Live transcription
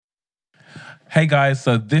Hey guys,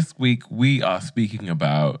 so this week we are speaking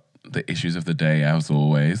about the issues of the day as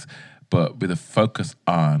always, but with a focus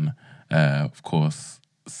on, of course,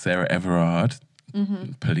 Sarah Everard,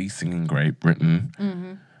 policing in Great Britain.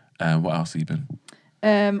 What else even?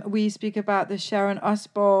 We speak about the Sharon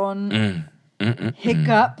Osbourne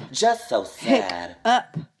hiccup. Just so sad.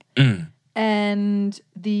 Hiccup. And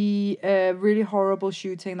the really horrible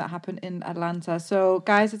shooting that happened in Atlanta. So,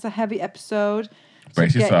 guys, it's a heavy episode. So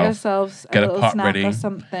Brace get yourselves get a a little pot snack ready, or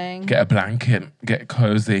something. Get a blanket, get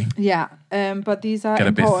cozy. Yeah. But these are Get a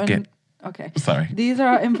important. biscuit. Okay. Sorry. These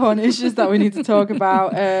are important issues that we need to talk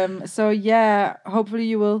about. So yeah, hopefully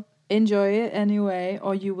you will enjoy it anyway,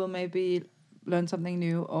 or you will maybe learn something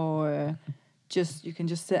new, or you can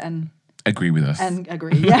just sit and Agree with us. and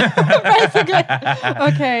agree. Yeah, basically.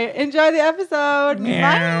 Okay, enjoy the episode.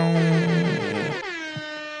 Bye.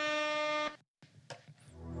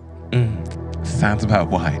 Sounds about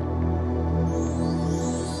white.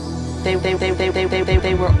 They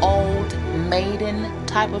were old maiden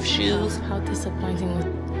type of shoes. How disappointing was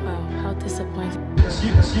how disappointing.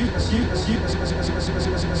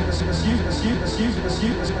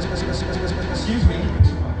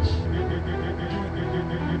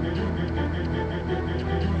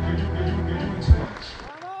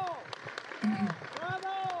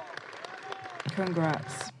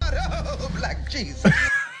 Congrats. Black Jesus.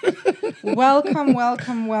 Welcome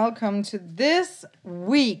to this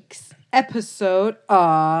week's episode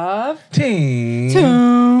of Team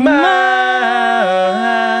Too Much.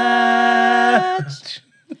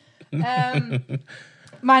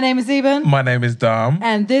 My name is Eben, My name is Dom.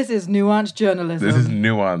 and this is Nuanced Journalism. This is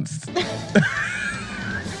nuanced.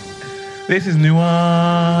 This is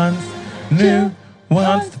nuanced.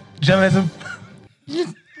 Nuanced journalism.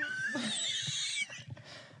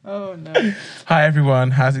 Oh no. Hi everyone.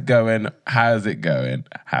 How's it going? How's it going?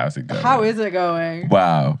 How's it going? How is it going?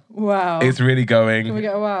 Wow. Wow. It's really going. Can we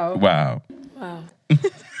get a wow? Wow. Wow.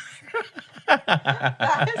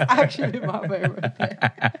 That is actually my favorite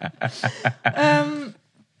thing.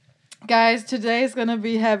 Guys, today's gonna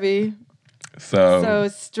be heavy. So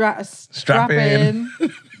strap in.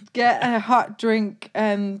 Get a hot drink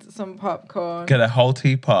and some popcorn. Get a whole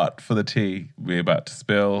teapot for the tea we're about to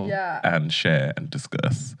spill Yeah. and share and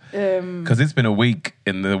discuss. Because it's been a week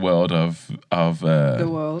in the world of The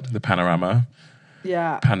world. the Panorama,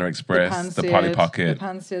 Yeah. Panda Express, the Polly Pocket. The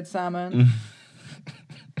pan-seared salmon.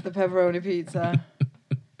 The pepperoni pizza.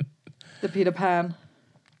 The Peter Pan.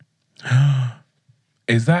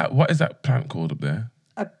 What is that plant called up there?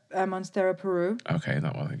 A Monstera Peru. Okay,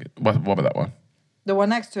 that one I think. What about that one? The one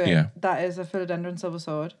next to it. Yeah. That is a philodendron silver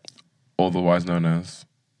sword. Otherwise known as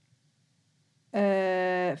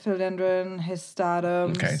Philodendron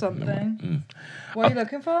histatum something. What are you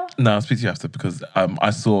looking for? No, I'll speak to you after because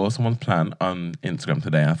I saw someone's plant on Instagram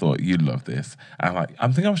today and I thought you'd love this. And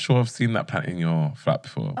I'm sure I've seen that plant in your flat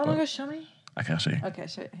before. Oh my gosh, show me. Okay, I'll show you. Okay,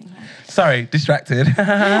 show you. Sorry, distracted.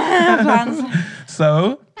 Plans.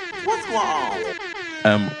 So, What's going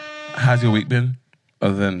on? how's your week been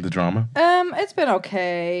other than the drama? It's been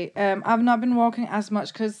okay. I've not been walking as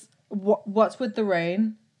much because what's with the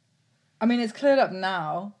rain? I mean, it's cleared up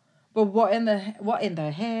now, but what in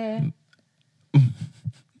the hair?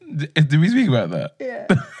 Did we speak about that? Yeah.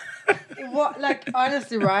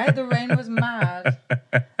 Honestly, right? The rain was mad.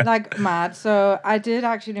 Mad. So I did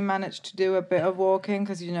actually manage to do a bit of walking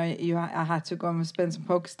because, I had to go and spin some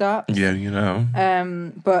Pokestops. Yeah, you know.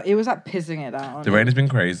 But it was pissing it out. The rain has been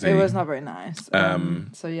crazy. It was not very nice.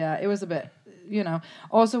 So yeah, it was a bit,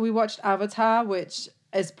 Also, we watched Avatar, which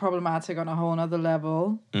is problematic on a whole nother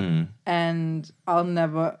level. And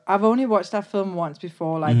I've only watched that film once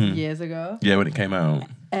before, years ago. Yeah, when it came out.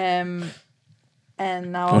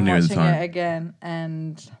 And now I'm watching it again,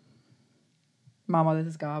 and Mama, this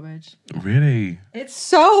is garbage. Really? It's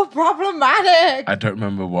so problematic. I don't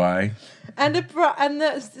remember why. And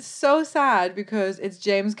it's so sad because it's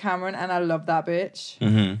James Cameron, and I love that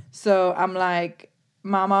bitch. So I'm like,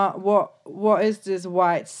 Mama, what is this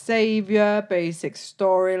white savior basic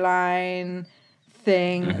storyline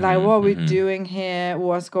thing? What are we doing here?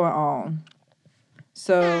 What's going on?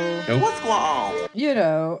 So What's going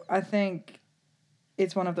on? I think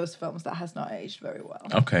it's one of those films that has not aged very well.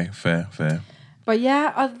 Okay, fair. But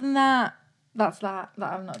yeah, other than that, that's that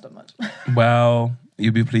I've not done much. Well,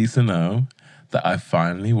 you'll be pleased to know that I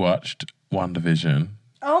finally watched WandaVision.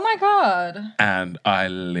 Oh my God. And I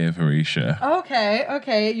live, Arisha.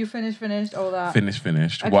 Okay. You finished all that. Finished.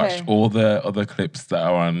 Okay. Watched all the other clips that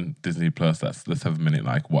are on Disney Plus. That's the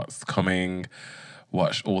 7-minute, what's coming.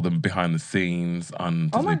 Watched all the behind the scenes on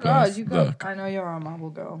Disney Oh my Plus. God, I know you're a Marvel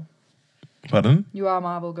girl. Pardon? You are a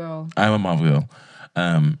Marvel girl. I'm a Marvel girl.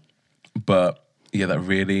 But yeah, that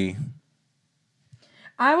really...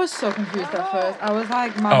 I was so confused at first. I was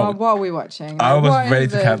like, Mama, what are we watching? Like, I was what ready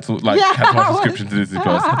is to it? cancel my subscription to Disney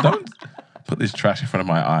Plus. Don't put this trash in front of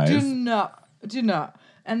my eyes. Do not.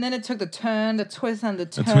 And then it took the twist and the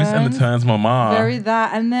turn. The twist and the turns, mama. Very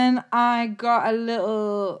that. And then I got a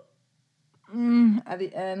little... at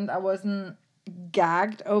the end, I wasn't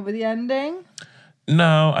gagged over the ending.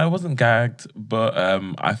 No, I wasn't gagged, but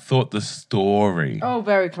I thought the story... Oh,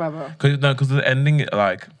 very clever. Because the ending,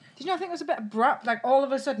 like... Did you not think it was a bit abrupt? Like, all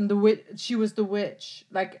of a sudden, she was the witch.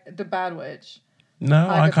 Like, the bad witch. No,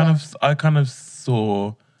 I kind of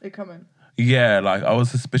saw... They coming. Yeah, like, I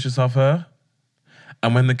was suspicious of her.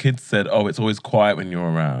 And when the kids said, oh, it's always quiet when you're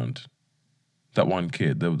around. That one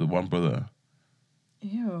kid, the one brother.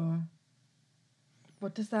 Ew.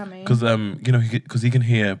 What does that mean? Because, because he can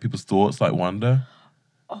hear people's thoughts, like Wanda.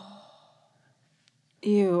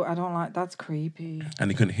 Ew, I don't like... That's creepy. And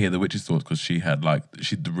he couldn't hear the witch's thoughts because she had,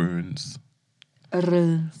 the runes.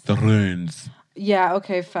 Runes. The runes. Yeah,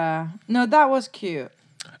 okay, fair. No, that was cute.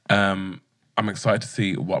 I'm excited to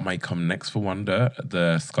see what might come next for Wanda,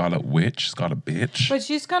 the Scarlet Bitch. But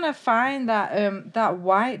she's gonna find that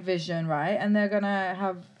white vision, right? And they're gonna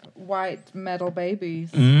have white metal babies.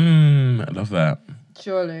 I love that.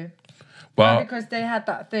 Surely. Well, because they had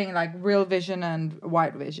that thing, like real vision and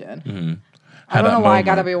white vision. Mm-hmm. I don't know why I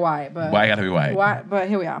gotta be white, but... Why I gotta be white? But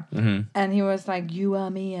here we are. Mm-hmm. And he was like, you are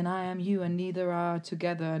me and I am you and neither are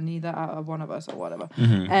together, neither are one of us or whatever.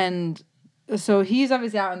 Mm-hmm. And so he's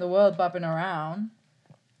obviously out in the world bopping around.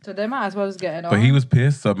 So they might as well just get it on. But he was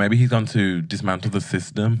pissed, so maybe he's gone to dismantle the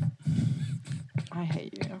system. I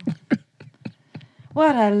hate you.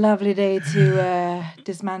 What a lovely day to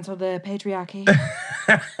dismantle the patriarchy.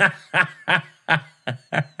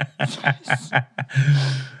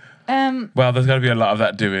 Well, there's got to be a lot of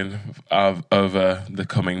that doing over the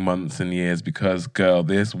coming months and years because, girl,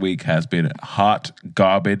 this week has been hot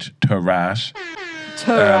garbage trash.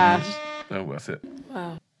 Trash. Oh, what's it?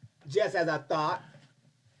 Wow. Just as I thought.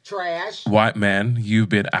 Trash. White man, you've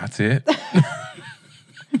been at it.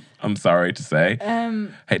 I'm sorry to say.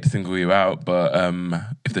 Hate to single you out, but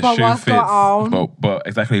if the shoe what's fits, going on? but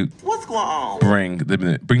exactly, What's going on? bring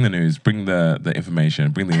the news, bring the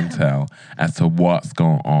information, bring the intel as to what's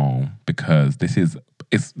going on because this is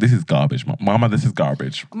garbage, Mama. This is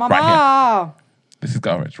garbage, Mama. right here. This is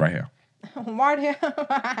garbage right here. Right here.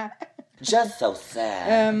 Just so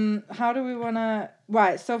sad. How do we want to...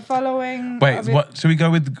 Right, so following... Wait, what? Should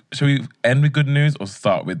we end with good news or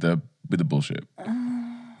start with the bullshit?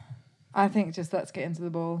 I think just let's get into the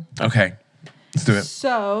ball. Okay, let's do it.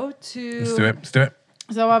 Let's do it.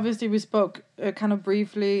 So obviously we spoke kind of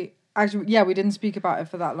briefly. Actually, yeah, we didn't speak about it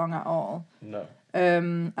for that long at all. No.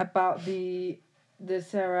 About the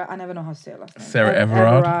Sarah... I never know how to say her last name. Sarah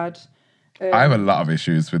Everard. I have a lot of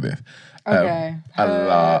issues with this. Okay. A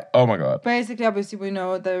lot. Oh my God. Basically, obviously, we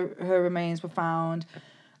know that her remains were found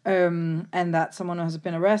and that someone has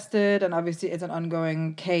been arrested, and obviously it's an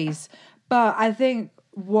ongoing case. But I think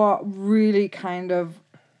what really kind of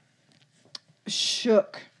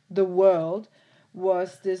shook the world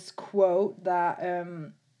was this quote that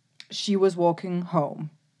she was walking home.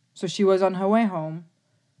 So she was on her way home,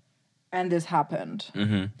 and this happened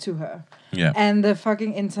to her. Yeah. And the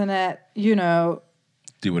fucking internet,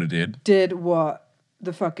 Do what it did. did what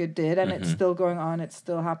the fuck it did, and it's still going on. It's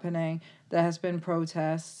still happening. There has been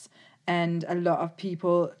protests and a lot of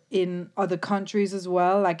people in other countries as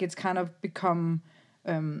well. Like it's kind of become,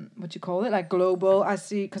 what you call it, like global. I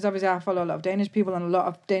see, because obviously I follow a lot of Danish people, and a lot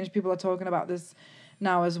of Danish people are talking about this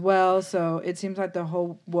now as well. So it seems like the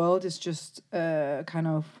whole world is just kind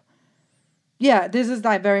of, yeah, this is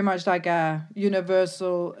like very much like a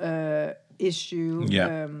universal issue.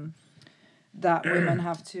 Yeah. That women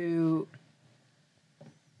have to,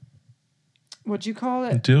 what do you call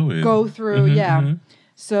it? Deal with. Go through,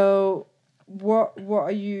 So where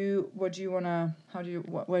do you want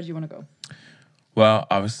to go? Well,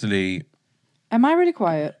 obviously... Am I really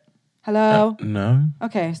quiet? Hello? No.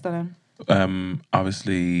 Okay, stunning.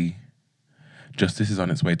 Obviously, justice is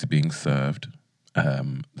on its way to being served.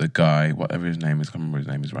 The guy, whatever his name is, I can't remember his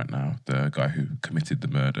name is right now, the guy who committed the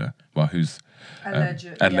murder, well, who's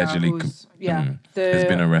allegedly has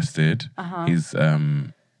been arrested. He's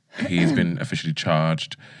been officially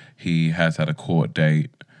charged. He has had a court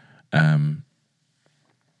date. And,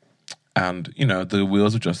 the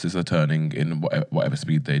wheels of justice are turning in whatever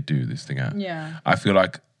speed they do this thing at. Yeah. I feel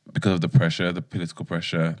like because of the pressure, the political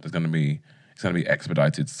pressure, it's going to be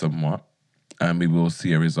expedited somewhat. And we will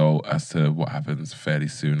see a result as to what happens fairly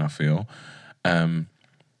soon, I feel.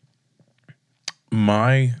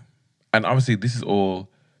 and obviously this is all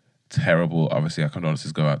terrible. Obviously, our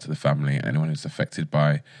condolences go out to the family and anyone who's affected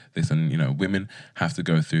by this. And, women have to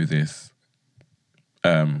go through this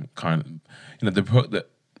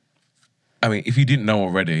if you didn't know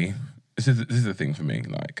already, this is the thing for me.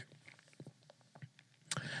 Like,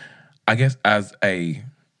 I guess as a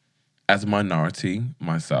minority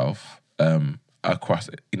myself, across,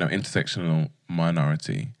 intersectional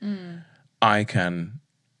minority, none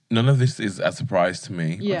of this is a surprise to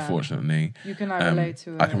me, unfortunately. You can relate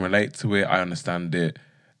to it. I can relate to it. I understand it.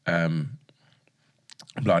 Blah,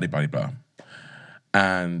 blah, blah, blah.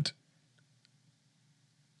 And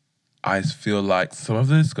I feel like some of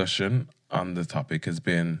the discussion on the topic has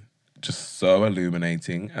been just so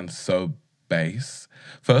illuminating and so base.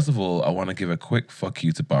 First of all, I want to give a quick fuck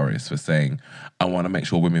you to Boris for saying, I want to make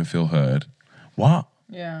sure women feel heard. What?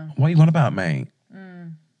 Yeah. What are you on about, mate?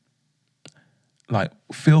 Like,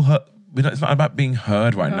 feel heard. It's not about being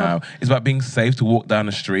heard right now. It's about being safe to walk down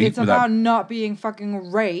the street. It's about not being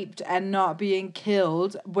fucking raped and not being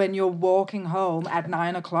killed when you're walking home at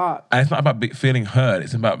 9 o'clock. And it's not about feeling heard.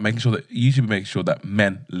 It's about making sure that you should make sure that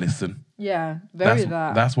men listen. Yeah,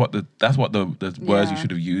 That's what the words you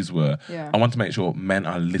should have used were. Yeah. I want to make sure men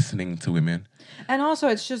are listening to women. And also,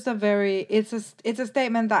 it's just it's a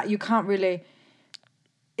statement that you can't really.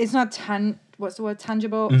 It's not what's the word?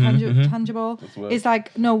 Tangible. Tangible. It's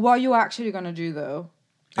like, no. What are you actually gonna do though?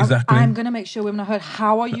 Exactly. I'm gonna make sure women are heard.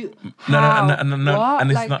 How are you? No. What?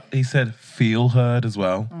 And it's not. He said feel heard as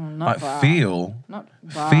well. Not that. Feel. Not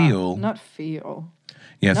that. Feel. Not feel.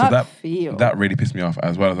 Yeah, Not so feel. that really pissed me off,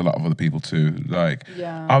 as well as a lot of other people too. Like,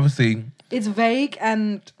 obviously, it's vague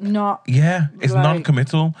and not. Yeah, it's like,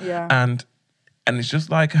 non-committal. Yeah, and it's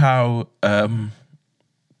just like how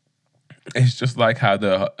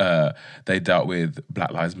they dealt with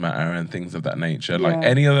Black Lives Matter and things of that nature. Like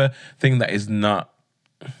any other thing that is not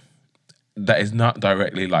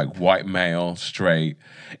directly like white male straight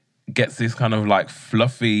gets this kind of like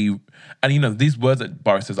fluffy. And, these words that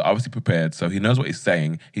Boris says are obviously prepared, so he knows what he's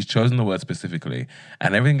saying. He's chosen the word specifically.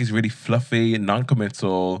 And everything is really fluffy,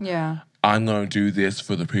 non-committal. Yeah. I'm going to do this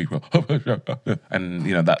for the people. And,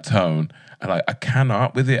 that tone. And I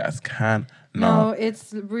cannot with it. I cannot. No,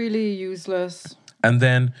 it's really useless. And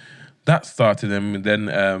then that started, and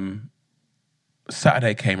then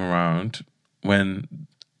Saturday came around when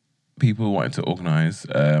people wanted to organise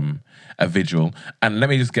a vigil. And let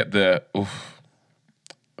me just get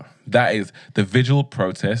that is, the vigil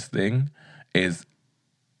protest thing is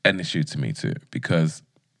an issue to me too, because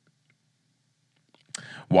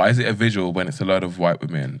why is it a vigil when it's a load of white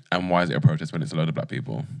women, and why is it a protest when it's a load of black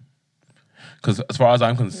people? Because as far as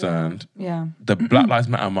I'm concerned, the Black Lives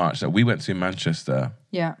Matter march that we went to in Manchester,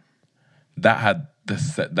 that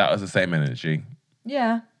was the same energy.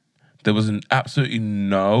 Yeah. There was absolutely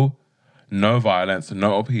no violence,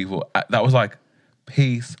 no upheaval. That was like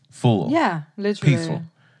peaceful. Yeah, literally. Peaceful.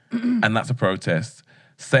 And that's a protest.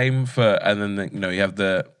 Same for, and then you have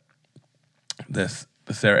the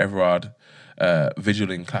Sarah Everard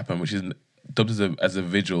vigil in Clapham, which is dubbed as a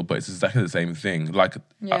vigil, but it's exactly the same thing. Like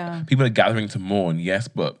people are gathering to mourn, yes,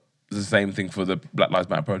 but it's the same thing for the Black Lives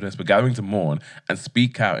Matter protest. We're gathering to mourn and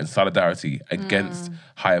speak out in solidarity against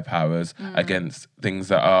higher powers, against things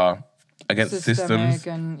that are against systems.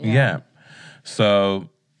 And, so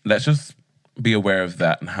let's just be aware of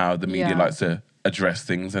that and how the media likes to address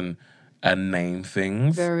things and name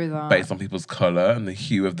things based on people's colour and the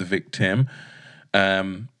hue of the victim.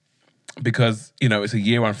 Because, it's a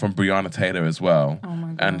year on from Breonna Taylor as well. Oh my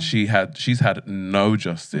God. And she's had no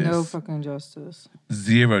justice. No fucking justice.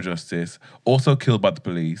 Zero justice. Also killed by the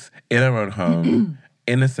police in her own home,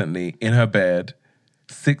 innocently, in her bed,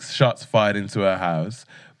 6 shots fired into her house.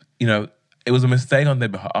 It was a mistake on their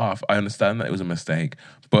behalf. I understand that it was a mistake,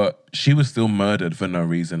 but she was still murdered for no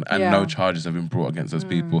reason, and no charges have been brought against those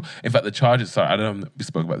people. In fact, the charges, sorry, I don't know if we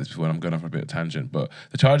spoke about this before and I'm going off a bit of a tangent, but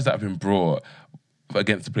the charges that have been brought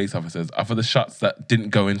against the police officers are for the shots that didn't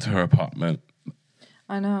go into her apartment.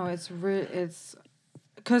 I know, it's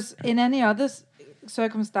because in any other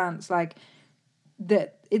circumstance, like,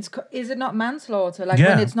 that is it not manslaughter? Like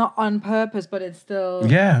when it's not on purpose, but it's still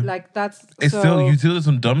like that's still you do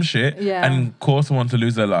some dumb shit and cause someone to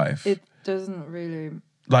lose their life. It doesn't really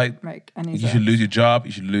make any sense. You should lose your job.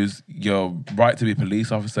 You should lose your right to be a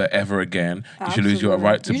police officer ever again. Absolutely. You should lose your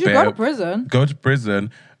right to go to prison. Go to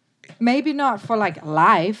prison. Maybe not for like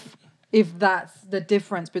life, if that's the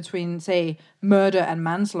difference between, say, murder and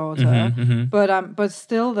manslaughter. But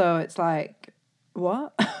still, though, it's like,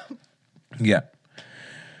 what? Yeah.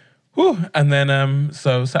 Whew. And then,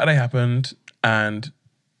 so Saturday happened, and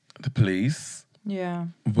the police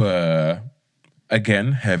were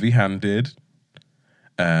again, heavy-handed.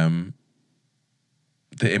 The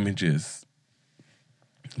images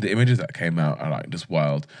that came out are like just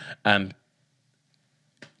wild, and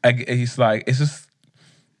it's just.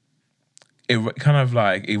 It kind of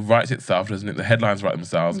like, it writes itself, doesn't it? The headlines write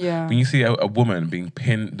themselves. Yeah. When you see a woman being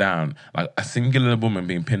pinned down, like a singular woman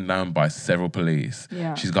being pinned down by several police,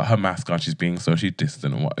 Yeah. she's got her mask on, she's being socially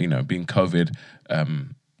distant, or being COVID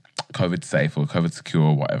safe or COVID secure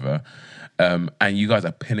or whatever, and you guys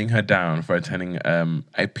are pinning her down for attending and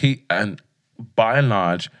by and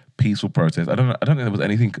large peaceful protest. I don't think there was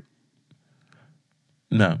anything.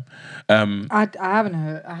 No, I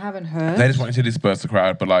haven't heard. they just wanted to disperse the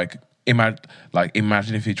crowd, but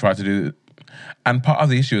imagine if he tried to do. And part of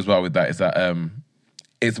the issue as well with that is that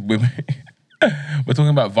it's women. We're talking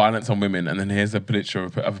about violence on women, and then here's a picture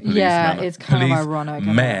of a policeman. Yeah, it's kind of ironic.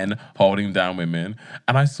 Men holding down women,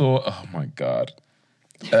 and I saw. Oh my god.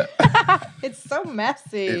 It's so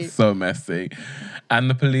messy. It's so messy. And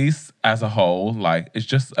the police as a whole, it's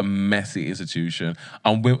just a messy institution.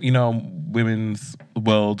 And World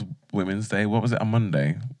Women's Day, what was it, on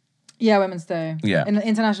Monday? Yeah, Women's Day. Yeah.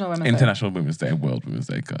 International Women's Day. International Women's Day, World Women's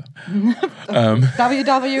Day, God.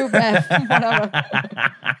 WWF, whatever.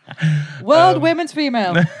 World Women's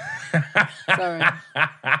Female. Sorry.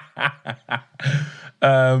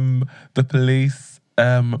 The police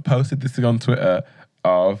posted this thing on Twitter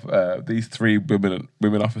of these 3 women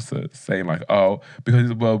officers saying because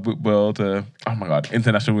it's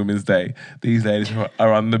International Women's Day, these ladies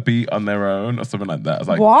are on the beat on their own or something like that. I was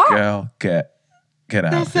like, what? Girl, get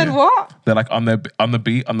out. They said here. what? They're on the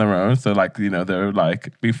beat on their own, so they're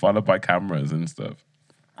being followed by cameras and stuff.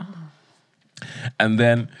 Oh. And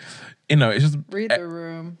then it's just read the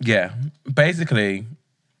room. Yeah, basically,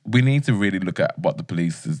 we need to really look at what the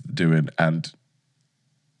police is doing, and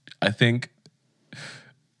I think.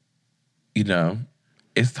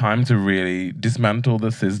 It's time to really dismantle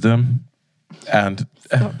the system and...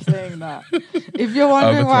 Stop saying that. If you're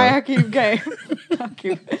wondering why I keep going...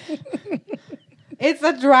 It's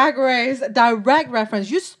a Drag Race direct reference.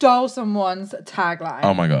 You stole someone's tagline.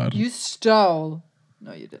 Oh my God. You stole...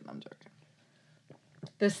 No, you didn't. I'm joking.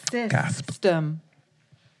 The system.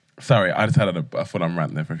 Sorry, I just had a full-on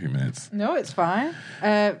rant there for a few minutes. No, it's fine.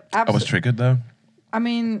 I was triggered though. I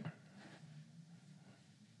mean...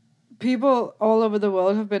 People all over the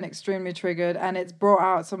world have been extremely triggered, and it's brought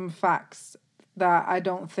out some facts that I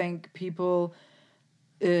don't think people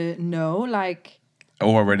know.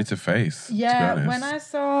 Or are ready to face. Yeah, to be when I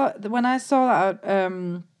saw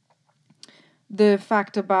that the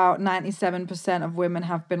fact about 97% of women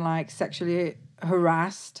have been sexually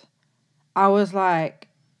harassed, I was like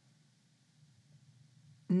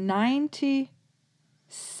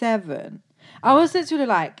 97. I was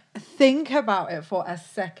literally think about it for a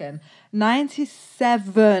second.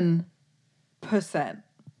 97%.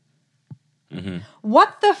 Mm-hmm.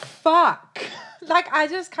 What the fuck? I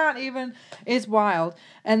just can't even. It's wild.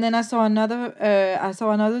 And then I saw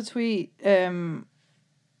another tweet.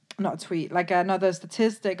 Not tweet. Another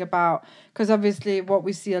statistic about, because obviously what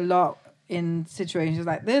we see a lot in situations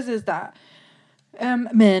like this is that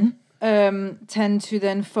men tend to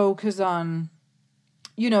then focus on.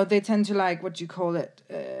 They tend to what do you call it?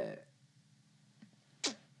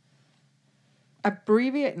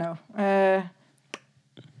 Abbreviate? No.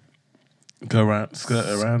 Go around, skirt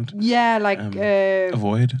around. Yeah,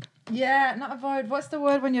 avoid. Yeah, not avoid. What's the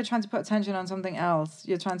word when you're trying to put attention on something else?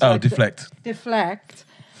 You're trying to deflect. Deflect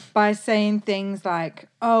by saying things like,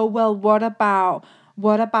 "Oh, well, what about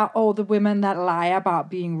all the women that lie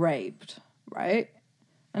about being raped?" Right?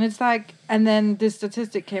 And it's and then this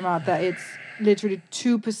statistic came out that it's literally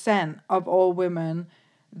 2% of all women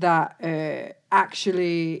that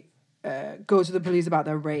actually go to the police about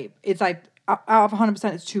their rape. It's out of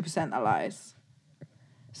 100%, it's 2% that lies.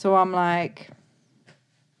 So I'm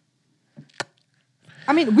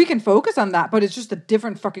we can focus on that, but it's just a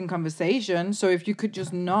different fucking conversation. So if you could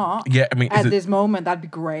just not, at this moment, that'd be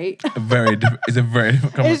great. It's a very different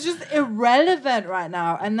conversation. It's just irrelevant right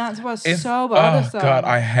now, and that's what's so bothersome. Oh God,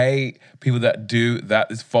 I hate people that do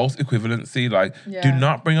that. It's false equivalency. Do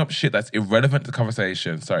not bring up shit that's irrelevant to the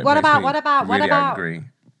conversation. Sorry. What about? Angry.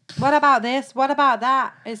 What about this? What about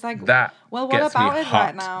that? It's that. Well, what about it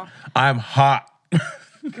right now? I'm hot.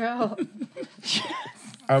 Girl.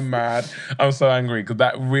 I'm mad. I'm so angry because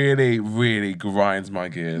that really, really grinds my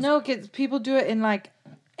gears. No, kids, people do it in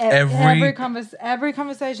every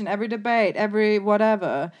conversation, every debate, every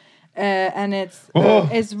whatever, and it's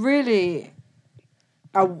really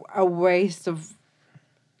a waste of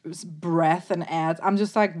breath and ads. I'm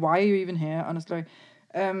just why are you even here? Honestly,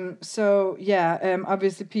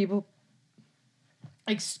 obviously people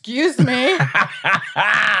Excuse me.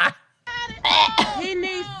 He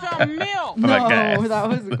needs some milk. No, Okay. that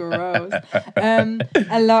was gross.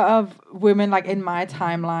 A lot of women, like in my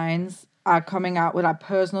timelines, are coming out with like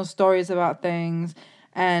personal stories about things,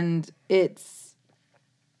 and it's,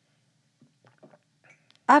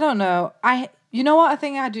 I don't know. You know what I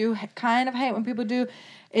think I do kind of hate when people do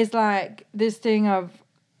is like this thing of,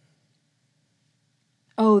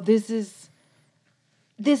 oh, this is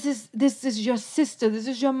your sister, this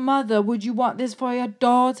is your mother, would you want this for your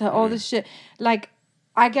daughter? All this shit. Like,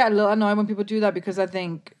 I get a little annoyed when people do that because I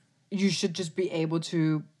think you should just be able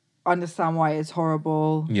to understand why it's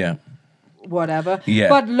horrible. Yeah. Whatever. Yeah.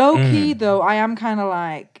 But low key though, I am kind of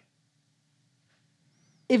like,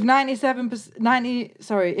 if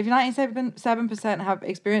 97% have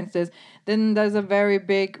experienced this, then there's a very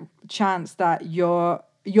big chance that your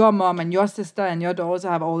mom and your sister and your daughter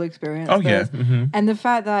have all experienced this. And the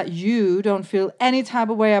fact that you don't feel any type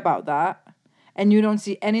of way about that and you don't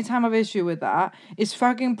see any type of issue with that is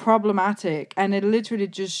fucking problematic. And it literally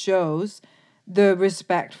just shows the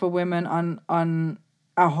respect for women on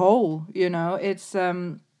a whole, you know? It's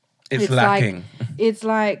lacking. It's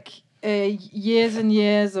like years and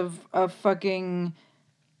years of fucking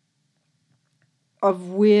of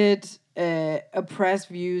weird oppressed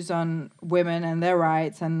views on women and their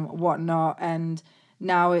rights and whatnot, and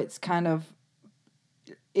now it's kind of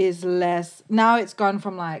is less. Now it's gone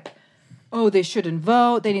from like, oh, they shouldn't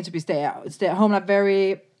vote, they need to be stay at home, like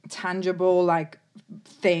very tangible like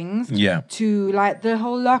things, to like the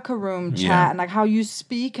whole locker room chat and like how you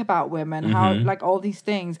speak about women, how like all these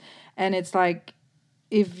things, and it's like,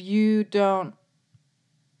 if you don't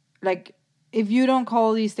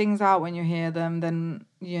call these things out when you hear them, then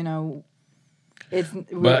you know we're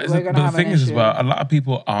gonna have the thing an is issue. as well, a lot of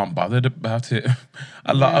people aren't bothered about it.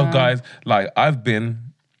 A lot of guys, like I've been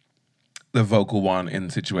the vocal one in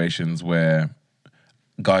situations where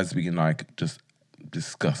guys speaking like just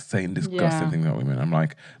saying disgusting things about women. I'm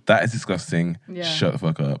like, that is disgusting. Yeah. Shut the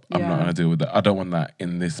fuck up. I'm not gonna deal with that. I don't want that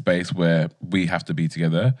in this space where we have to be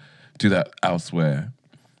together. Do that elsewhere.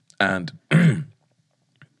 And I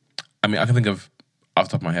mean, I can think of, off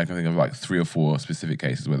the top of my head, I can think of like 3 or 4 specific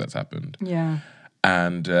cases where that's happened. Yeah.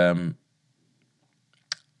 And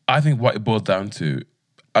I think what it boils down to,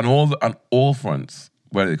 on all fronts,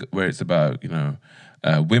 where it's about, you know,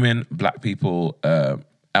 women, black people,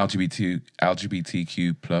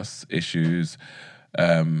 LGBTQ plus issues,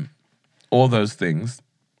 all those things,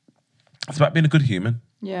 it's about being a good human.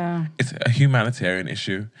 Yeah. It's a humanitarian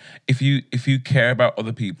issue. If you care about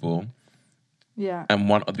other people, and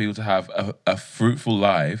want other people to have a fruitful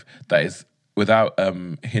life that is without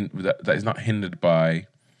that is not hindered by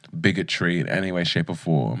bigotry in any way, shape, or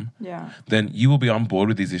form, then you will be on board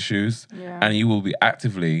with these issues, and you will be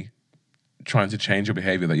actively trying to change your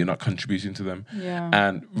behavior that you're not contributing to them.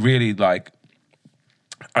 And really, like,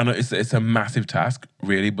 I know it's a massive task,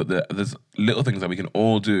 really, but there's little things that we can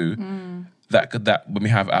all do that when we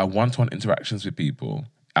have our one-to-one interactions with people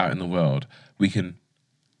out in the world, we can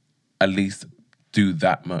at least do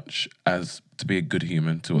that much as to be a good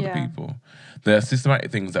human to other people. There are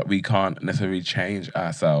systematic things that we can't necessarily change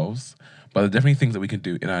ourselves, but there are definitely things that we can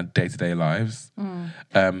do in our day-to-day lives. And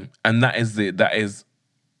that is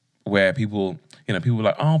where people are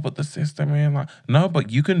like, oh, but the system, man, like, no,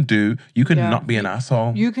 but you can not be an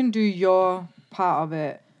asshole. You can do your part of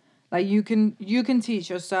it. Like you can teach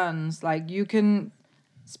your sons, like you can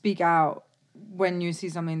speak out when you see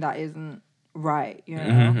something that isn't right, you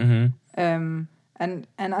know? And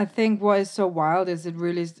I think what is so wild is it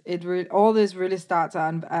really all this really starts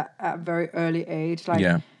at a very early age,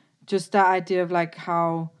 like just that idea of like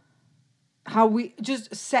how we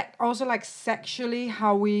just also like sexually,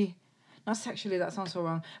 how we, not sexually, that sounds so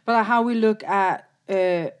wrong, but like how we look at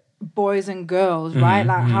boys and girls, right?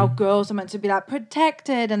 Like how girls are meant to be like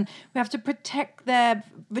protected, and we have to protect their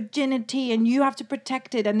virginity, and you have to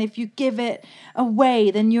protect it, and if you give it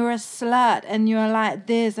away, then you're a slut, and you're like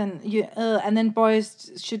this, and and then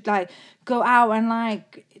boys should like go out and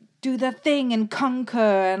like do the thing and conquer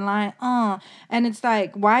and like and it's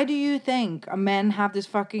like, why do you think men have this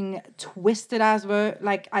fucking twisted ass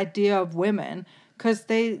like idea of women? Because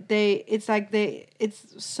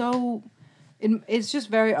it's just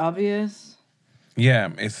very obvious.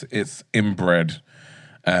 Yeah, it's inbred,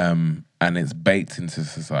 and it's baked into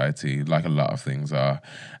society like a lot of things are.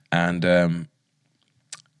 And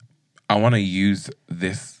I want to use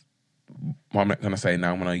this, what I'm going to say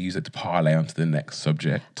now, I'm going to use it to parlay onto the next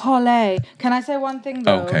subject. Parlay. Can I say one thing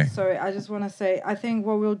though? Okay. Sorry, I just want to say, I think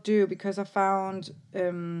what we'll do, because I found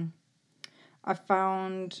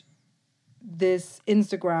this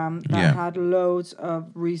Instagram that had loads of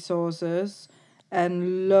resources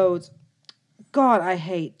and loads. God, I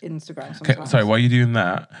hate Instagram sometimes. Okay, sorry, while you're doing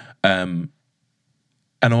that, and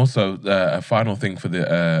also a final thing for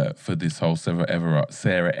this whole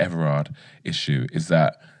Sarah Everard issue is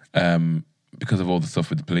that because of all the stuff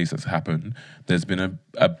with the police that's happened, there's been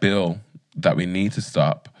a bill that we need to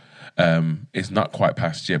stop. It's not quite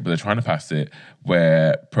passed yet, but they're trying to pass it,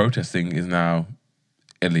 where protesting is now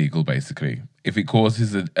illegal, basically. If it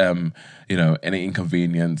causes any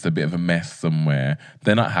inconvenience, a bit of a mess somewhere,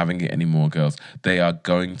 they're not having it anymore, girls. They are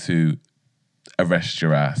going to arrest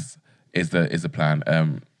your ass. Is the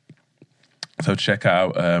plan? So check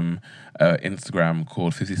out Instagram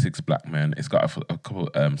called 56 Black Men. It's got a couple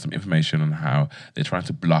some information on how they're trying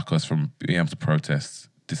to block us from being able to protest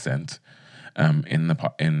dissent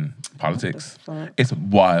in politics. It's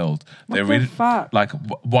wild. They're really fuck? like,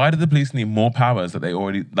 why do the police need more powers that they've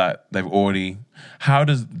already? How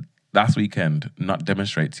does last weekend not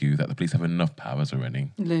demonstrate to you that the police have enough powers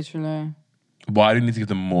already? Literally. Why do you need to give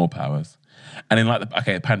them more powers? And in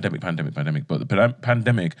pandemic, but the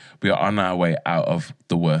pandemic, we are on our way out of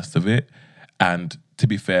the worst of it. And to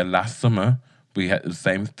be fair, last summer, we had the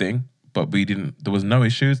same thing, but there was no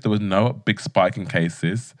issues. There was no big spike in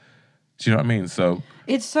cases. Do you know what I mean? So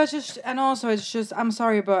it's such and also it's just, I'm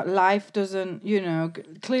sorry, but life doesn't,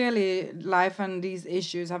 clearly life and these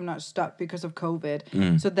issues have not stopped because of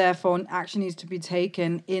COVID. So therefore action needs to be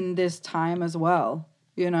taken in this time as well.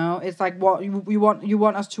 It's like what you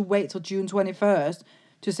want us to wait till June 21st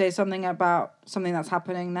to say something about something that's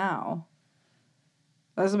happening now.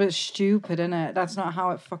 That's a bit stupid, isn't it? That's not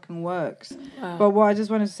how it fucking works. Wow. But what I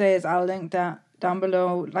just want to say is I'll link that down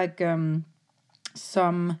below, like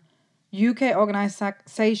some UK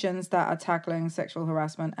organisations that are tackling sexual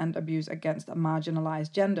harassment and abuse against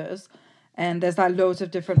marginalised genders. And there's like loads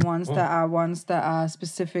of different ones that are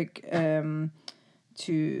specific to...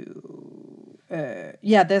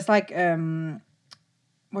 there's like...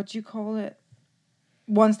 what do you call it?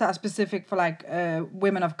 Ones that are specific for like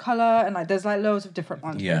women of colour, and like there's like loads of different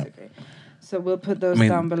ones basically. So we'll put those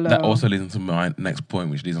down below. That also leads into my next point,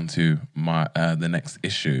 which leads on to my the next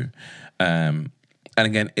issue. And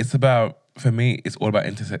again, it's about, for me, it's all about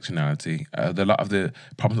intersectionality. A lot of the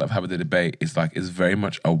problems I've had with the debate is very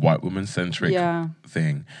much a white woman centric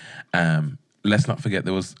thing. Let's not forget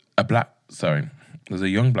there was a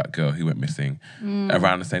young black girl who went missing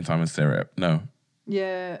around the same time as Sarah. No.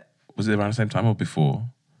 Yeah. Was it around the same time or before?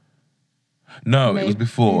 No, it was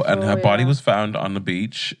before, and her body was found on the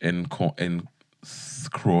beach in Croydon,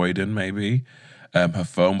 maybe. Her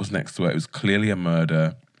phone was next to it. It was clearly a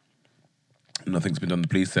murder. Nothing's been done. The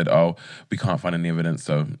police said, we can't find any evidence,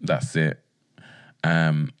 so that's it.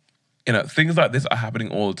 Things like this are happening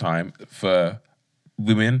all the time for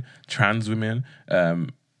women, trans women,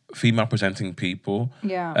 female-presenting people.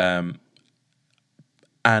 Yeah.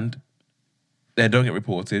 And they don't get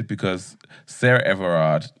reported because Sarah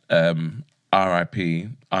Everard, R.I.P.,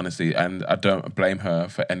 honestly, and I don't blame her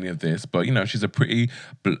for any of this, but, she's a pretty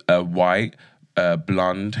white,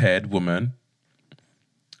 blonde-haired woman.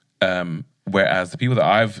 Whereas the people that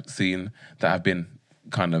I've seen that have been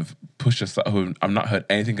kind of pushed aside, who I've not heard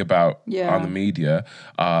anything about on the media,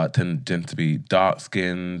 tend to be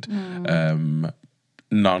dark-skinned,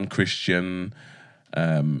 non-Christian.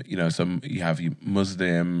 Some you have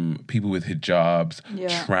Muslim, people with hijabs,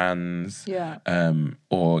 trans,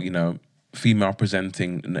 or female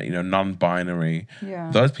presenting, non-binary. Yeah.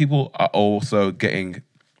 Those people are also getting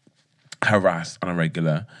harassed on a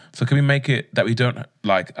regular. So can we make it that we don't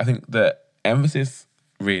I think the emphasis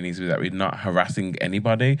really needs to be that we're not harassing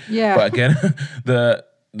anybody. Yeah. But again, the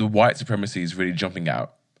white supremacy is really jumping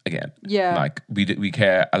out. Again, we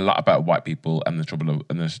care a lot about white people and the troubles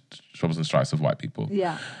and strifes of white people.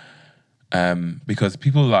 Yeah, because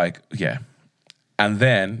people and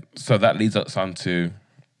then so that leads us on to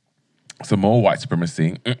some more white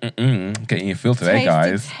supremacy. Getting your feel today,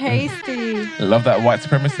 guys. Tasty. Love that white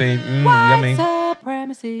supremacy. White yummy.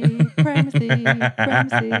 Supremacy.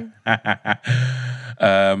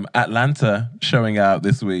 Atlanta showing out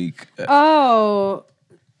this week. Oh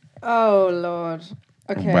Lord.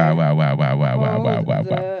 Okay. Wow.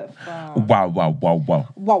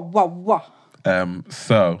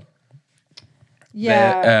 So,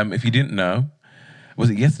 if you didn't know, was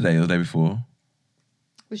it yesterday or the day before?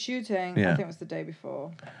 The shooting, I think it was the day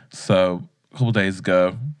before. So, a couple of days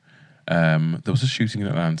ago, there was a shooting in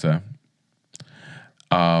Atlanta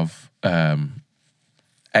of 8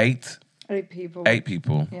 people. 8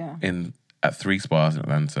 people at 3 spas in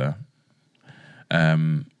Atlanta.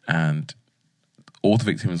 And all the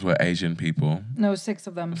victims were Asian people. No, 6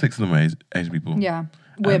 of them. 6 of them were Asian people. Yeah.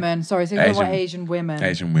 Women. Sorry, 6 of them were Asian women.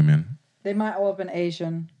 Asian women. They might all have been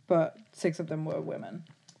Asian, but 6 of them were women.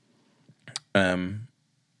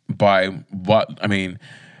 By what, I mean,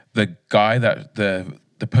 the guy that,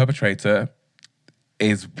 the perpetrator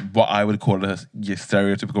is what I would call your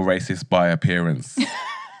stereotypical racist by appearance.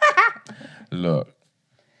 Look.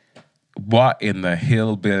 What in the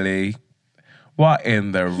hillbilly? What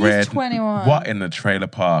in the red? 21. What in the trailer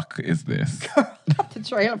park is this? The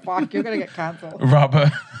trailer park, you're going to get cancelled.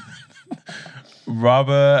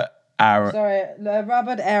 Robert Aaron. Sorry,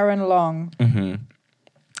 Robert Aaron Long. Mm-hmm.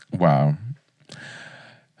 Wow.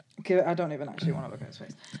 Okay, I don't even actually want to look at his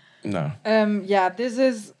face. No. Yeah, this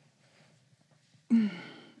is...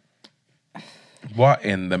 What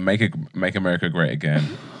in the Make America Great Again?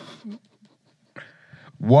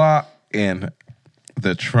 What in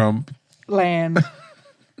the Trump land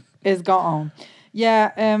is gone?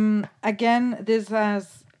 Yeah, again, this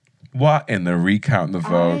has... What in the recount the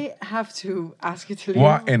vote? I have to ask you to leave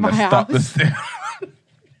What in my the house. stop the steal?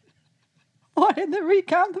 What in the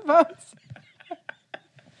recount the votes?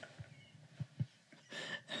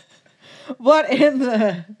 What in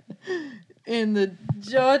the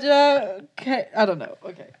Georgia? I don't know.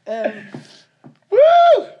 Okay. Woo!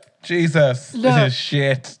 Jesus, Look, this is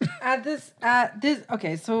shit. At this.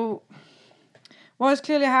 Okay, so what is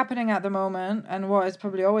clearly happening at the moment, and what has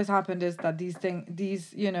probably always happened, is that these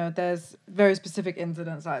there's very specific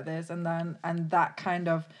incidents like this, and that kind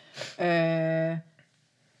of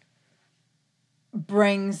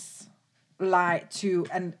brings light to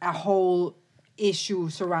a whole issue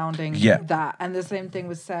surrounding that. And the same thing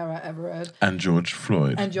with Sarah Everard and George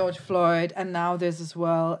Floyd, and now this as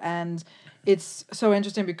well. And it's so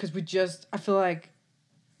interesting because I feel like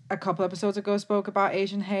a couple episodes ago spoke about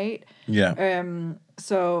Asian hate.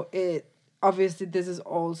 So it obviously, this is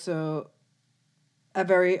also a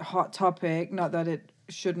very hot topic, not that it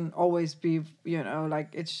shouldn't always be,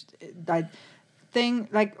 like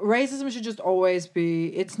racism should just always be.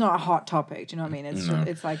 It's not a hot topic. Do you know what I mean?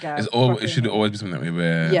 It's like it should always be something that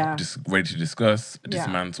we're just ready to discuss,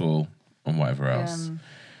 dismantle, and whatever else.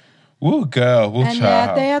 Woo, girl, woo, child.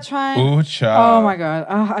 Yeah, they are trying. Woo, child. Oh my god,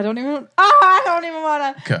 I don't even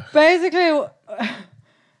wanna. Go. Basically,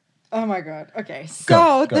 oh my god. Okay,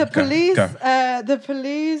 so the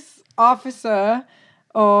police officer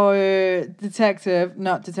or detective,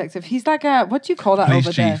 not detective. He's like what do you call that police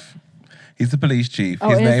over chief. there? He's the police chief. Oh,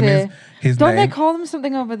 His name is. Don't they call them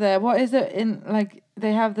something over there? What is it in like?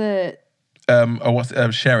 They have the.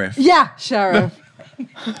 Sheriff? Yeah, sheriff.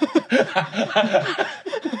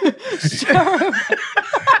 Sheriff.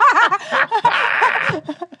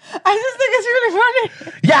 I just think it's really funny.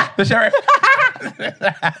 Yeah, the sheriff.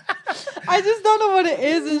 I just don't know what it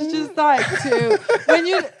is. It's just like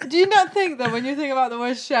do you not think that when you think about the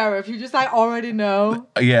word sheriff, you just like already know?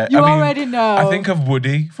 Yeah, already know. I think of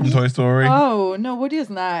Woody from Toy Story. Oh no, Woody is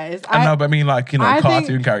nice. I know, but I mean like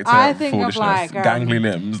cartoon character. I think foolishness, of like gangly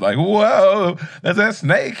limbs. Like whoa, there's a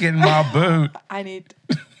snake in my boot. I need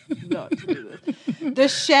not to do this. The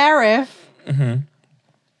sheriff. Mm-hmm.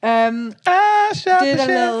 Did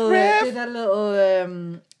a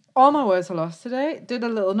little all my words are lost today. Did a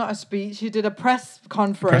little, not a speech, he did a press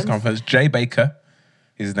conference. Jay Baker,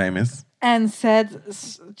 his name is. And said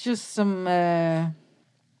just some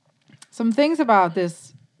things about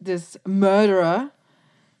this murderer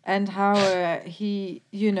and how he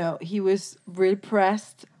was really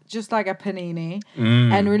pressed, just like a panini,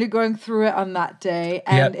 and really going through it on that day.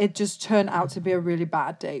 And it just turned out to be a really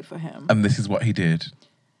bad day for him. And this is what he did.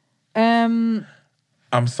 I'm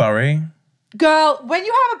sorry. Girl, when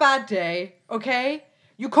you have a bad day, okay,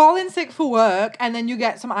 you call in sick for work and then you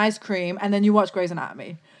get some ice cream and then you watch Grey's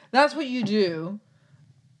Anatomy. That's what you do,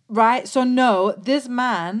 right? So no, this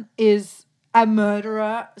man is a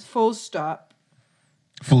murderer, full stop.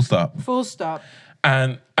 Full stop.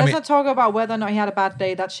 And let's not talk about whether or not he had a bad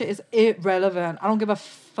day. That shit is irrelevant. I don't give a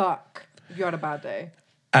fuck if you had a bad day.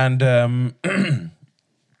 And I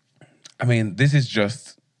mean, this is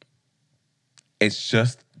just... It's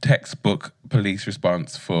just textbook police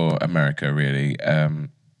response for America, really,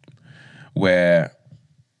 where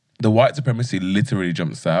the white supremacy literally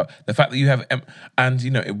jumps out. The fact that you have...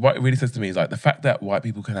 what it really says to me is like the fact that white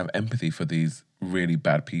people can have empathy for these really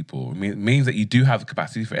bad people means that you do have the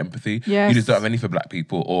capacity for empathy. Yes. You just don't have any for black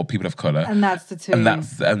people or people of colour. And that's the tea. And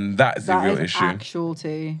that is the real issue. Actual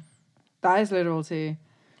tea. That is literal tea.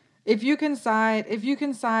 If you can side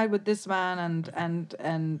with this man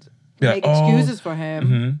and make excuses for him.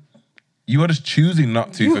 Mm-hmm. You are just choosing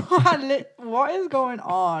not to. What is going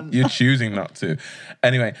on? You're choosing not to.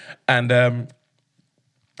 Anyway, and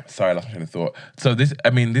Sorry, I lost my train of thought. So this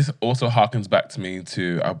also harkens back to me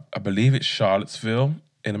to, I believe it's Charlottesville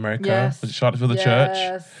in America. Yes. Was it Charlottesville, the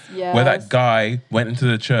church? Yes. Where that guy went into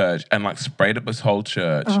the church and like sprayed up his whole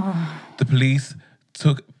church. The police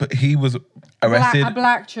but he was arrested. A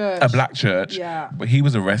black church. A black church. Yeah. But he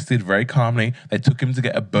was arrested very calmly. They took him to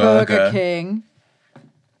get a burger. Burger King.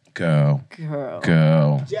 Girl.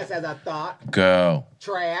 Just as I thought. Girl.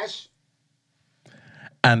 Trash.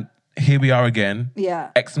 And here we are again.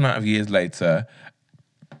 Yeah. X amount of years later.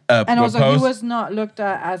 And also, he was not looked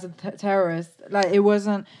at as a terrorist. Like, it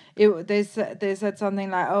wasn't. They said something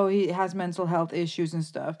like, "Oh, he has mental health issues and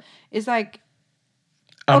stuff." It's like,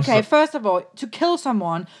 first of all, to kill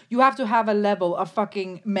someone, you have to have a level of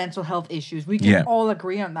fucking mental health issues. We can all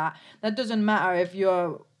agree on that. That doesn't matter if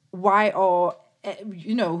you're white or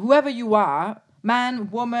whoever you are,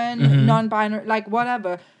 man, woman, non-binary, like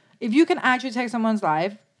whatever. If you can actually take someone's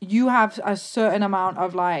life, you have a certain amount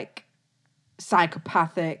of like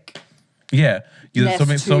psychopathic. Yeah,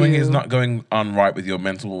 something is not going on right with your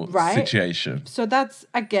mental situation. So that's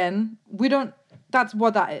that's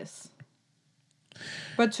what that is.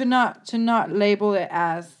 But to not label it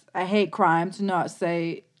as a hate crime, to not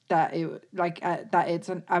say that that it's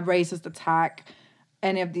a racist attack,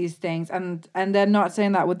 any of these things, and they're not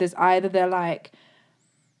saying that with this either. They're like,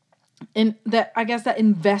 I guess they're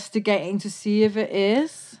investigating to see if it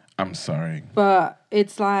is. I'm sorry, but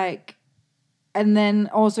it's like, and then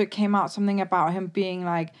also it came out something about him being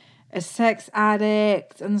like a sex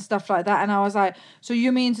addict and stuff like that, and I was like, so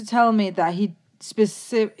you mean to tell me that he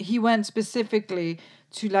went specifically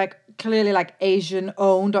to like clearly like Asian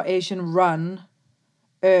owned or Asian run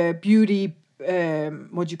beauty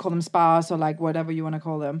what do you call them, spas or like whatever you want to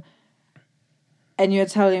call them, and you're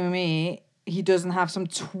telling me he doesn't have some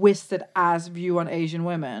twisted ass view on Asian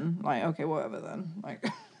women? Like, okay, whatever then. Like,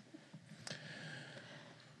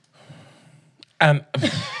 and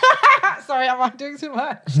sorry, am I doing too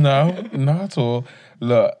much? No, not at all.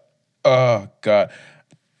 Look, oh God.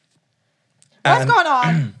 What's going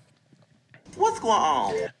on? What's going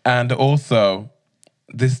on? And also,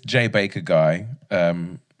 this Jay Baker guy,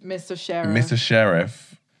 Mr.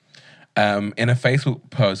 Sheriff, in a Facebook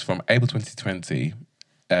post from April 2020,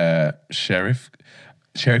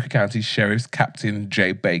 Cherokee County Sheriff's Captain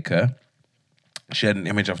Jay Baker shared an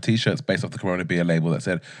image of T-shirts based off the Corona beer label that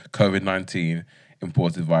said COVID-19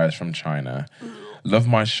 imported virus from China. Love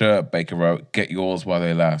my shirt, Baker wrote. Get yours while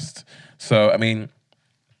they last. So, I mean...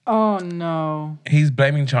 Oh, no. He's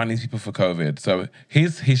blaming Chinese people for COVID. So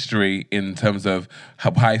his history in terms of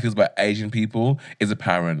how he feels about Asian people is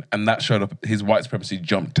apparent. And that showed up, his white supremacy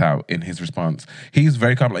jumped out in his response. He's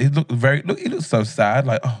very calm. Like, he looked so sad.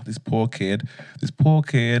 Like, oh, this poor kid.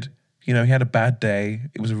 You know, he had a bad day.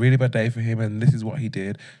 It was a really bad day for him, and this is what he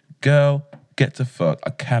did. Girl, get to fuck. I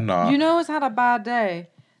cannot. You know who's had a bad day?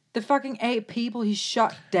 The fucking 8 people he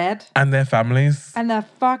shot dead. And their families. And their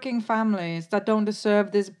fucking families that don't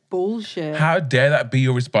deserve this bullshit. How dare that be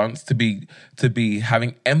your response, to be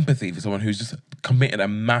having empathy for someone who's just committed a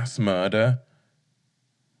mass murder?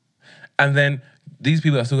 And then these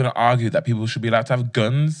people are still going to argue that people should be allowed to have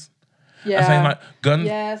guns. Yeah. I'm saying, like, guns...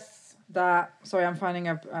 Yes. Sorry, I'm finding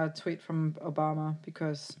a tweet from Obama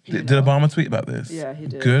because... Did Obama tweet about this? Yeah, he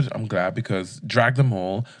did. Good, I'm glad, because drag them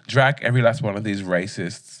all. Drag every last one of these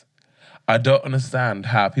racists. I don't understand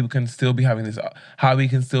how people can still be having this... How we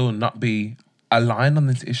can still not be aligned on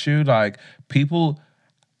this issue. Like, people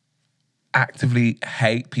actively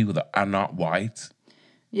hate people that are not white.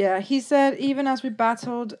 Yeah, he said, even as we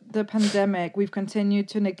battled the pandemic, we've continued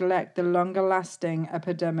to neglect the longer-lasting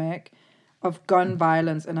epidemic of gun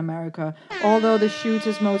violence in America. Although the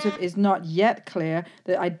shooter's motive is not yet clear,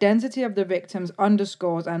 the identity of the victims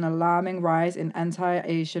underscores an alarming rise in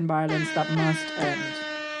anti-Asian violence that must end.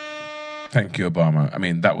 Thank you, Obama. I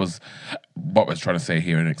mean, that was what we're trying to say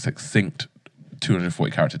here in a succinct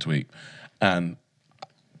 240-character tweet. And...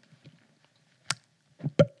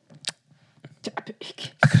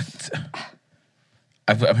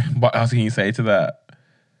 I mean, what else can you say to that?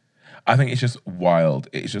 I think it's just wild.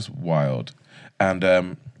 It's just wild. And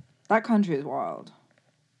that country is wild.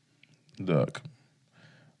 Look.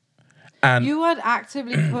 And you are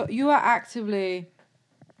actively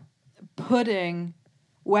putting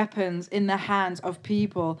weapons in the hands of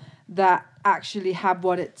people that actually have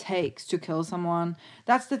what it takes to kill someone.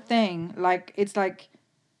 That's the thing. Like, it's like,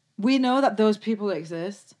 we know that those people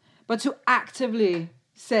exist, but to actively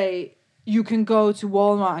say you can go to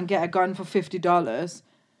Walmart and get a gun for $50,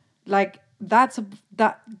 like,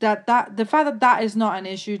 the fact that is not an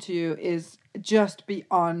issue to you is just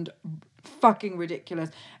beyond fucking ridiculous.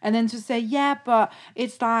 And then to say, yeah, but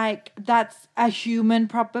it's like that's a human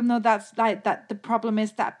problem. No, that's like that. The problem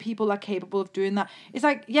is that people are capable of doing that. It's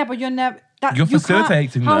like, yeah, but you're never. You're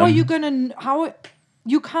facilitating How them. are you gonna?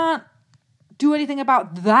 You can't do anything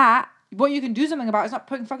about that. What you can do something about is not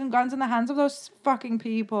putting fucking guns in the hands of those fucking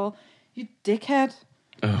people. You dickhead.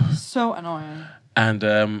 Ugh. So annoying. And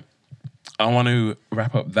I want to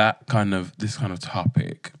wrap up this kind of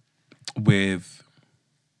topic with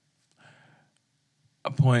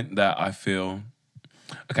a point that I feel.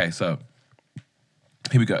 Okay, so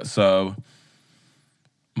here we go. So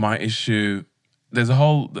my issue, there's a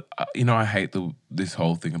whole, I hate this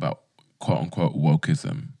whole thing about quote unquote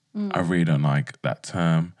wokeism. I really don't like that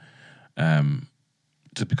term,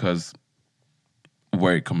 just because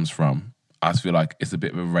where it comes from, I feel like it's a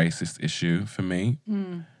bit of a racist issue for me.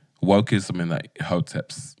 Woke is something that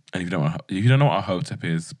Hoteps, and if you don't know what a Hotep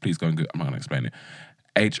is, please go and Google. I'm not going to explain it.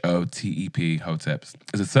 HOTEP, Hoteps.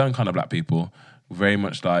 It's a certain kind of black people, very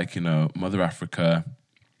much like, Mother Africa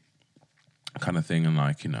kind of thing. And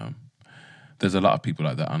like, there's a lot of people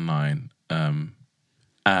like that online.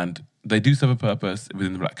 And they do serve a purpose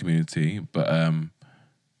within the black community, but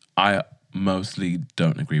I mostly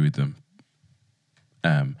don't agree with them.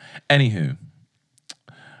 Anywho,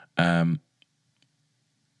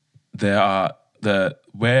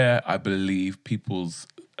 where I believe people's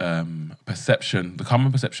perception, the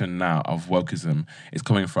common perception now of wokeism is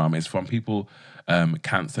coming from, is from people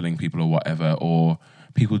cancelling people or whatever, or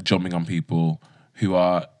people jumping on people who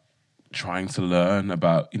are trying to learn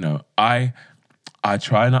about, I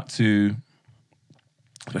try not to,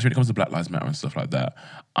 especially when it comes to Black Lives Matter and stuff like that,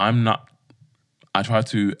 I try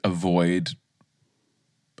to avoid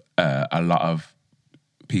a lot of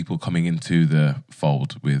people coming into the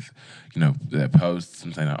fold with, their posts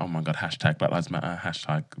and saying, oh my God, hashtag Black Lives Matter,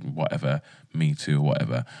 hashtag whatever, Me Too,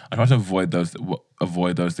 whatever. I try to avoid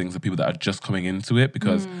those things of people that are just coming into it,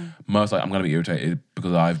 because most I'm going to be irritated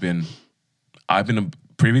because I've been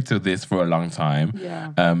privy to this for a long time.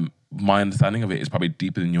 Yeah. My understanding of it is probably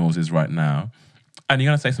deeper than yours is right now. And you're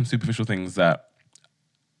going to say some superficial things that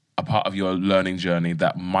are part of your learning journey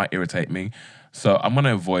that might irritate me. So I'm going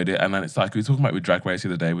to avoid it. And then it's like, we were talking about with Drag Race the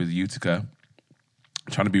other day with Utica,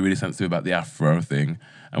 trying to be really sensitive about the afro thing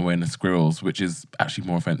and wearing the squirrels, which is actually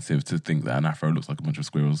more offensive to think that an afro looks like a bunch of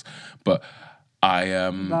squirrels. But I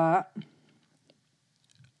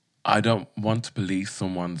don't want to police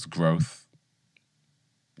someone's growth.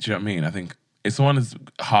 Do you know what I mean? I think if someone's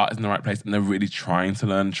heart is in the right place and they're really trying to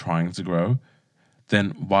learn, trying to grow,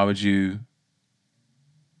 then why would you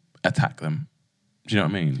attack them? Do you know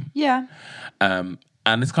what I mean? Yeah. And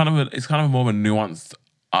it's kind of more of a nuanced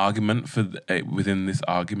argument within this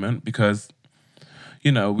argument, because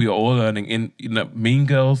we are all learning. In Mean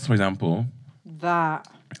Girls, for example, the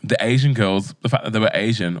Asian girls, the fact that they were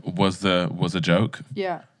Asian was a joke.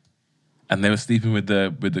 Yeah. And they were sleeping with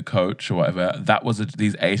the coach or whatever. That was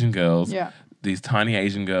these Asian girls. Yeah. These tiny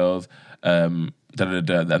Asian girls. And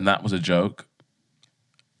that was a joke.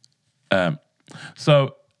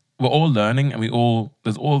 So we're all learning, and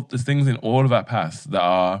there's things in all of our past that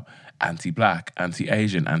are anti-black,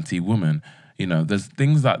 anti-Asian, anti-woman. There's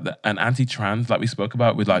things and anti-trans, like we spoke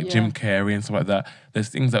about with Jim Carrey and stuff like that. There's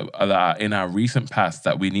things that are in our recent past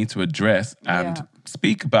that we need to address and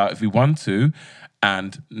speak about if we want to,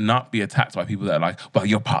 and not be attacked by people that are like, well,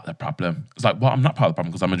 you're part of the problem. It's like, well, I'm not part of the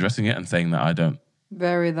problem because I'm addressing it and saying that I don't.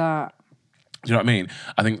 Very that. Do you know what I mean?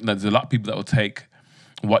 I think there's a lot of people that will take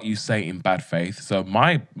what you say in bad faith. So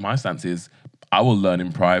my stance is, I will learn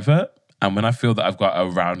in private, and when I feel that I've got a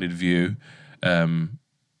rounded view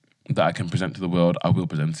that I can present to the world, I will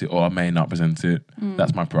present it, or I may not present it.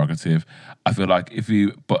 That's my prerogative. I feel like if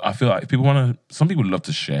people want to, some people love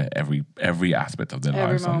to share every aspect of their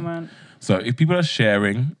lives. Every moment. So if people are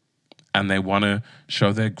sharing and they want to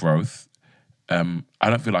show their growth, I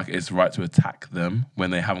don't feel like it's right to attack them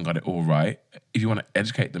when they haven't got it all right. If you want to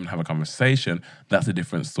educate them and have a conversation, that's a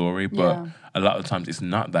different story. But a lot of the times it's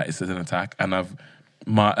not that, it's an attack. And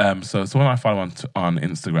so someone I follow on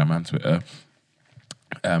Instagram and Twitter,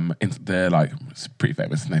 they're like pretty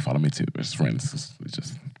famous and they follow me too. It's friends. It's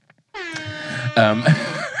just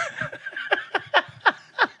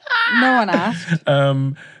no one asked.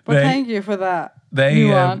 But thank you for that. They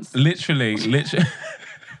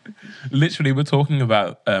literally we're talking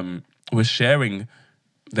about we're sharing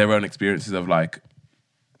their own experiences of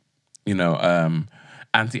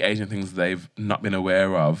anti-Asian things they've not been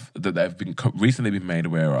aware of, that they've been recently been made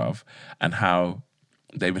aware of, and how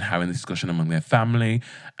they've been having this discussion among their family.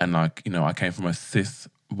 And I came from a cis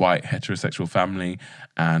white heterosexual family,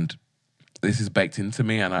 and this is baked into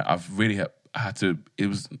me, and I've really it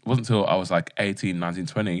wasn't until I was like 18, 19,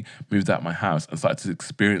 20, moved out of my house and started to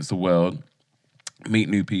experience the world, meet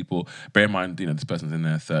new people. Bear in mind, this person's in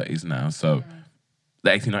their 30s now. So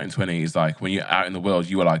the 18, 19, 20 is like when you're out in the world,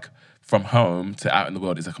 you are like from home to out in the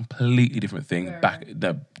world is a completely different thing back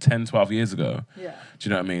 10, 12 years ago. Yeah. Do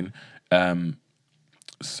you know what I mean?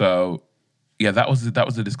 So yeah, that was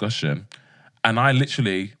the discussion. And I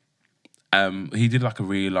literally, he did like a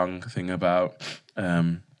really long thing about,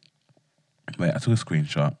 wait, I took a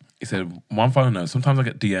screenshot. He said, one final note, sometimes I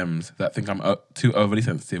get DMs that think I'm too overly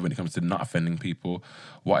sensitive when it comes to not offending people.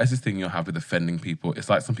 What is this thing you'll have with offending people?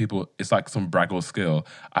 It's like some brag or skill.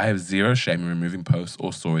 I have zero shame in removing posts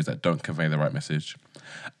or stories that don't convey the right message.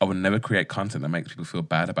 I will never create content that makes people feel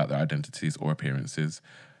bad about their identities or appearances.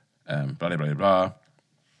 Blah, blah, blah, blah.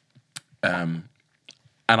 And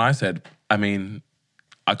I said, I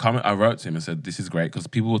wrote to him and said, this is great because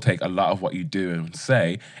people will take a lot of what you do and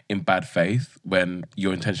say in bad faith when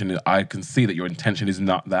your intention is, I can see that your intention is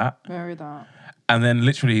not that. Very that. And then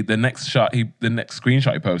literally the next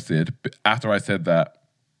screenshot he posted after I said that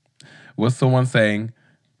was someone saying,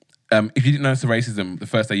 if you didn't notice the racism the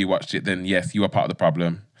first day you watched it, then yes, you are part of the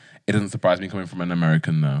problem. It doesn't surprise me coming from an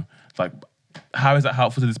American though. It's like, how is that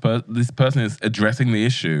helpful to this person? This person is addressing the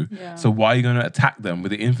issue. Yeah. So why are you going to attack them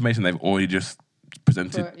with the information they've already just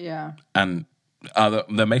presented? And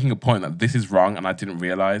they're making a point that this is wrong and I didn't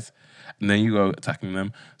realize. And then you go attacking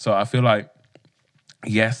them. So I feel like,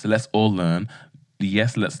 yes, let's all learn.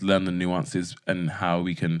 Yes, let's learn the nuances and how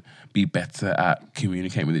we can be better at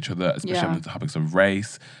communicating with each other, especially on the topics of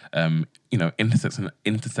race,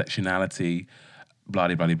 intersectionality, blah,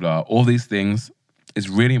 blah, blah, blah. All these things. It's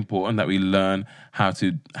really important that we learn how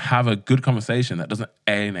to have a good conversation that doesn't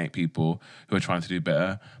alienate people who are trying to do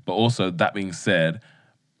better. But also, that being said,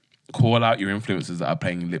 call out your influencers that are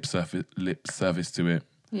paying lip service to it.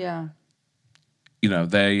 Yeah.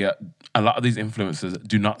 A lot of these influencers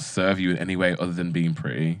do not serve you in any way other than being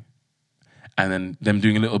pretty. And then them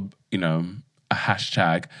doing a little, a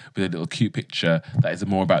hashtag with a little cute picture that is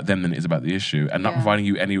more about them than it is about the issue, and not providing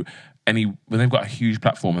you any when they've got a huge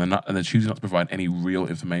platform and they're choosing not to provide any real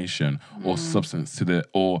information or substance to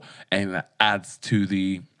or anything that adds to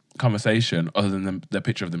the conversation other than the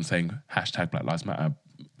picture of them saying hashtag Black Lives Matter.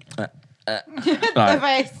 The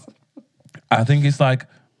face. I think it's like,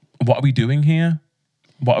 what are we doing here?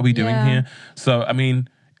 What are we doing here? So,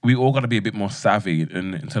 we all got to be a bit more savvy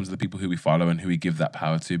in terms of the people who we follow and who we give that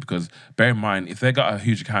power to, because bear in mind, if they got a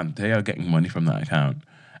huge account, they are getting money from that account,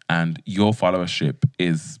 and your followership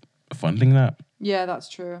is funding that. Yeah, that's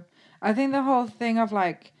true. I think the whole thing of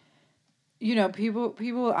like,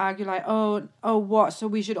 people argue like, oh, what? So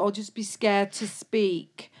we should all just be scared to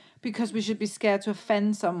speak because we should be scared to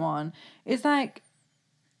offend someone. It's like,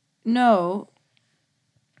 no.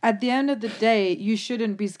 At the end of the day, you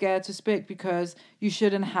shouldn't be scared to speak because you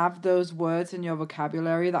shouldn't have those words in your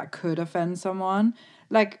vocabulary that could offend someone.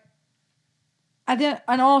 Like,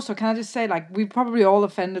 and also, can I just say, like, we've probably all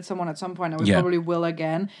offended someone at some point, and we probably will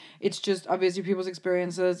again. It's just, obviously, people's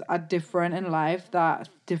experiences are different in life, that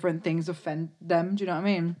different things offend them. Do you know what I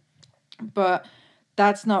mean? But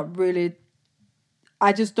that's not really,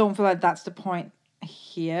 I just don't feel like that's the point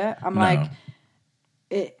here. I'm like,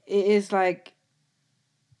 it is like,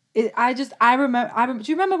 I remember,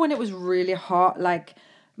 do you remember when it was really hot? Like,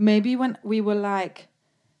 maybe when we were like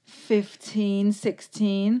 15,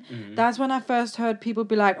 16, that's when I first heard people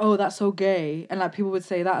be like, oh, that's so gay. And like, people would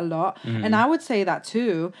say that a lot. And I would say that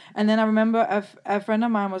too. And then I remember a friend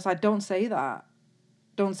of mine was like, don't say that.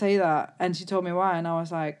 Don't say that. And she told me why. And I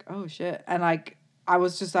was like, oh shit. And like, I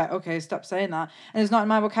was just like, okay, stop saying that. And it's not in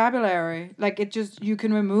my vocabulary. Like, it just, you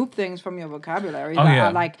can remove things from your vocabulary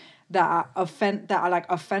are like, that are like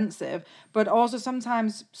offensive. But also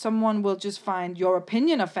sometimes someone will just find your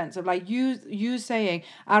opinion offensive. Like you saying,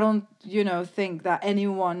 I don't, think that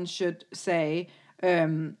anyone should say,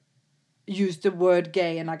 use the word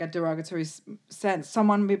gay in like a derogatory sense.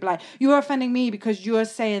 Someone would be like, you're offending me because you're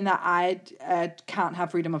saying that I can't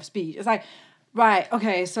have freedom of speech. It's like, right,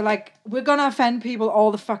 okay, so like, we're gonna offend people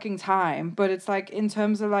all the fucking time, but it's like, in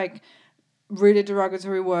terms of like really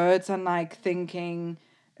derogatory words and like thinking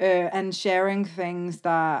and sharing things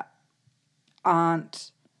that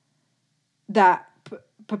aren't, that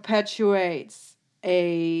perpetuates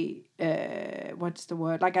a what's the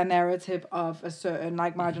word, like a narrative of a certain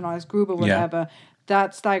like marginalized group or whatever.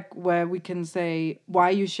 That's like where we can say, why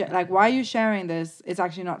are you sharing this? It's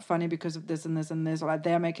actually not funny because of this and this and this, or like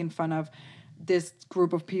they're making fun of this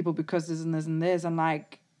group of people because this and this and this, and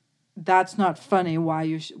like, that's not funny. Why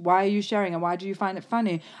are you sharing it? Why do you find it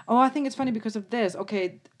funny? Oh, I think it's funny because of this.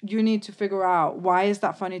 Okay, you need to figure out why is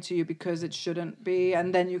that funny to you, because it shouldn't be,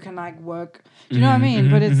 and then you can like work. Do you know what I mean?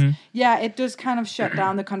 But it's it does kind of shut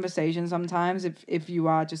down the conversation sometimes if you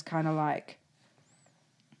are just kind of like.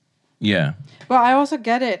 Yeah. But I also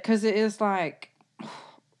get it, because it is like,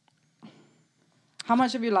 how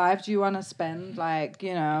much of your life do you want to spend, like,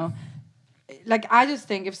 you know, like I just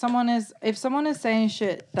think if someone is saying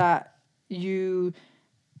shit that you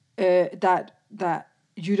that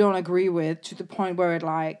you don't agree with, to the point where it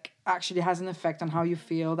like actually has an effect on how you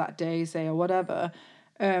feel that day, say, or whatever,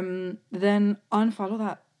 then unfollow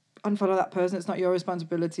that person. It's not your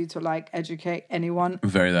responsibility to like educate anyone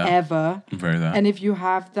ever. Very that. And if you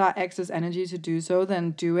have that excess energy to do so,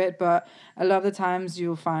 then do it. But a lot of the times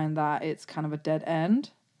you'll find that it's kind of a dead end.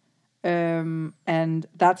 And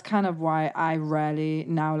that's kind of why I rarely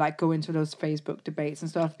now like go into those Facebook debates and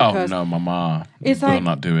stuff. Oh no, mama. It's will like,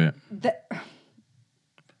 not do it.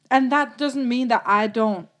 And that doesn't mean that I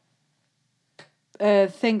don't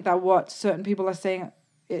think that what certain people are saying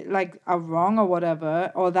like are wrong or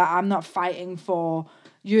whatever, or that I'm not fighting for,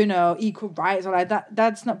 you know, equal rights or like that.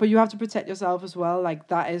 That's not. But you have to protect yourself as well. Like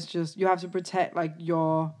that is just, you have to protect like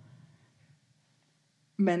your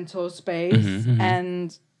mental space.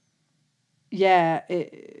 And I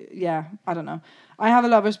don't know. I have a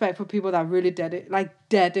lot of respect for people that really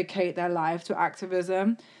dedicate their life to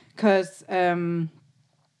activism, because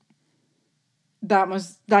that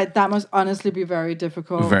must honestly be very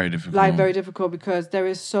difficult. Very difficult. Like very difficult, because there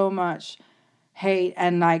is so much hate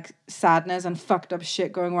and like sadness and fucked up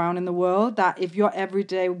shit going around in the world, that if your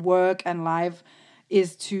everyday work and life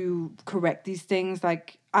is to correct these things,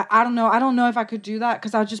 like I don't know if I could do that,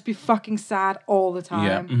 because I'll just be fucking sad all the time.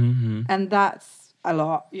 Yeah. And that's a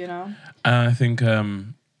lot, you know. And I think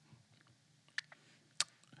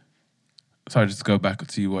sorry, just to go back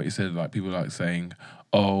to what you said, like people like saying,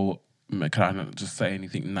 oh, can I not just say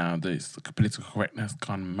anything now that it's political correctness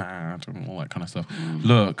gone mad and all that kind of stuff?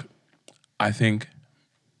 Look, I think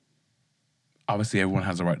obviously everyone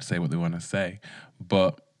has a right to say what they want to say,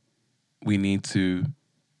 but we need to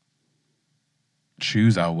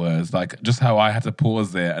choose our words. Like just how I had to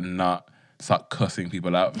pause there and not start cussing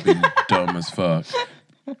people out for being dumb as fuck.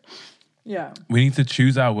 Yeah. We need to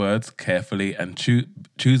choose our words carefully and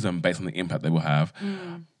choose them based on the impact they will have.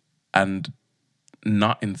 And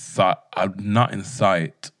not incite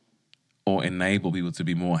or enable people to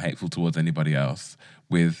be more hateful towards anybody else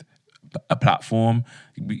with a platform.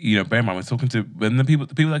 You know, bear in mind, we're talking to, when the people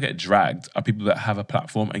that get dragged are people that have a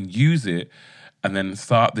platform and use it, and then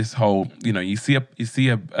start this whole, you know, you see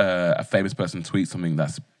a famous person tweet something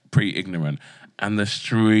that's pretty ignorant, and the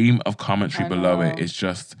stream of commentary below it is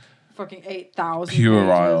just fucking 8,000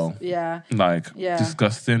 puerile. Yeah. Like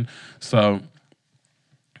disgusting. So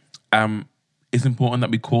it's important that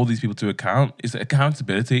we call these people to account. It's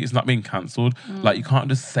accountability. It's not being cancelled. Like, you can't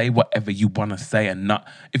just say whatever you want to say and not...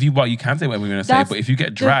 you can say whatever you want to say, but if you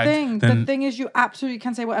get dragged... The thing is, you absolutely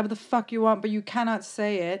can say whatever the fuck you want, but you cannot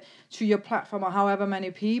say it to your platform or however many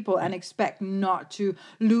people and expect not to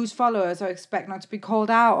lose followers or expect not to be called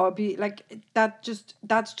out or be... Like,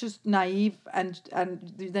 that's just naive, and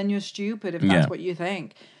then you're stupid if that's what you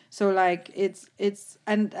think. So, like, it's...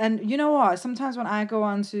 And you know what? Sometimes when I go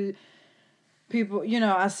on to... people, you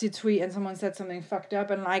know, I see a tweet and someone said something fucked up,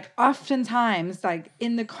 and like oftentimes, like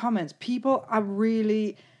in the comments, people are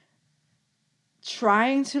really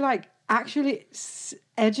trying to like actually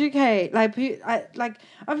educate. Like,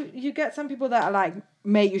 you get some people that are like,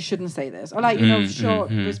 "Mate, you shouldn't say this," or like, you know,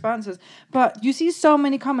 short responses. But you see so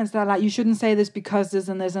many comments that are like, "You shouldn't say this because this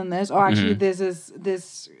and this and this," or actually this is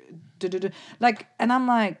this. Like, and I'm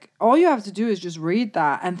like, all you have to do is just read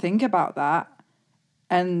that and think about that.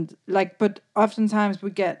 And like, but oftentimes we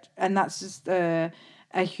get, and that's just a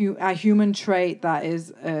human trait that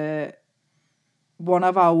is one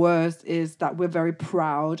of our worst, is that we're very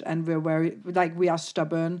proud and we're very, like, we are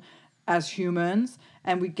stubborn as humans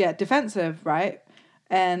and we get defensive, right?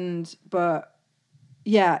 But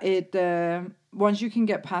yeah, once you can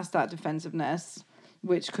get past that defensiveness,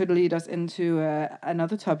 which could lead us into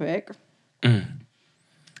another topic.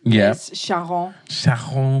 Yeah. It's Sharon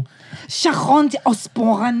the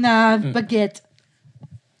Osborne baguette.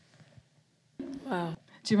 Wow.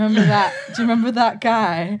 Do you remember that? Do you remember that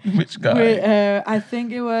guy? Which guy? I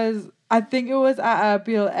think it was at a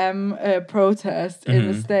BLM protest in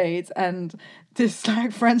the States, and this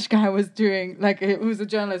like French guy was doing, like, he was a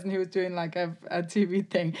journalist and he was doing like a TV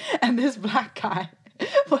thing, and this black guy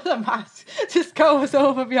with a mask just goes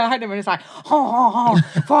over behind him and it's like, ho ho ho,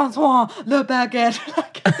 Francois le baguette.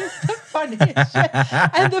 Like, it's the funny as shit.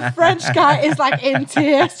 And the French guy is like in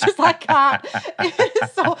tears, just like that.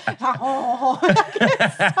 It's so, it's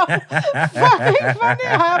so fucking funny.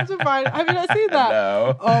 I have to find it. Have you not seen that?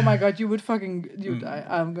 No. Oh my God, you would fucking,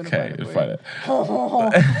 I'm going to Okay, find it. find it.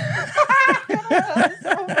 That's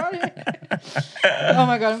so funny. Oh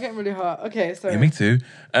my God, I'm getting really hot. Okay, sorry. Yeah, me too.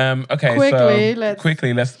 Okay,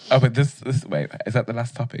 Quickly, let's. Oh, but this. Wait, is that the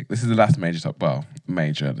last topic? This is the last major topic. Well,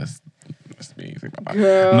 major. Let's be easy about that.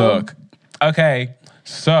 Girl. Look. Okay,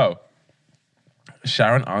 so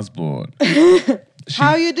Sharon Osbourne.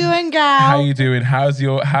 How you doing, gal? How you doing? How's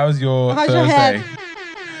your Thursday? your head?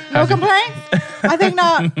 No complaints? I think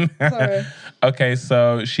not. Sorry. Okay,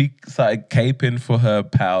 so she started caping for her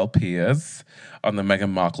pal Piers on the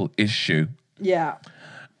Meghan Markle issue. Yeah.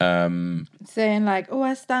 Saying like, oh,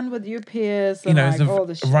 I stand with you, Piers. And It's all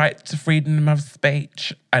the shit. right to freedom of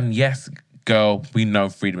speech. And yes, girl, we know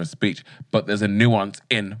freedom of speech, but there's a nuance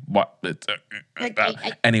in what it's...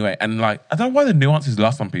 anyway, and like, I don't know why the nuance is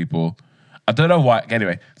lost on people. I don't know why.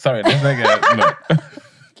 Anyway, sorry, let's make it... No.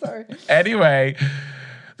 Sorry. Anyway...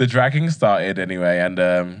 The dragging started anyway, and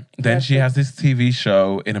then she has this TV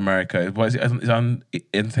show in America. What is it? It's on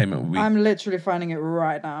Entertainment Week. I'm literally finding it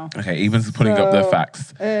right now. Okay, Evan's putting up the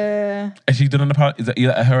facts. Has she done on the part? Is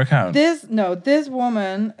that her account? This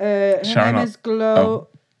woman, her Sharon name is Glow.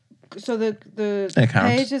 So the account.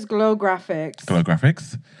 page is Glow Graphics. Glow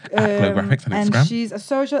Graphics. At Glow Graphics on Instagram. And she's a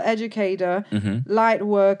social educator, light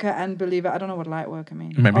worker, and believer. I don't know what light worker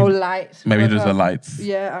means. Maybe, light. Maybe worker. there's the lights.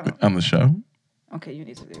 Yeah. On the show. Okay, you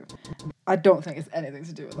need to do it. I don't think it's anything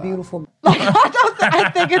to do with that. Beautiful. Like, I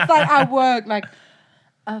think it's like I work like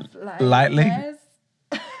Lightly?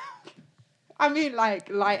 I mean like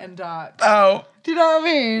light and dark. Oh. Do you know what I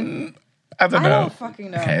mean? I don't know. I don't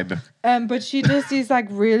fucking know. Okay. But she does these like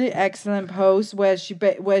really excellent posts where she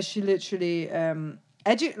literally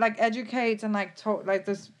educates and like talk like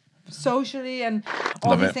this socially and all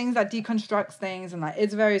Love these it. things that deconstructs things and like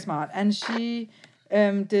it's very smart. And she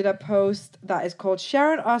did a post that is called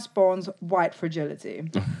Sharon Osbourne's White Fragility.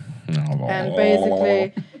 And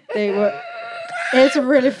basically it's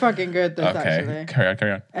really fucking good, this actually. Okay,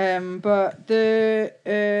 carry on. But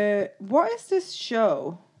the what is this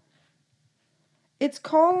show? It's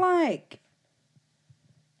called like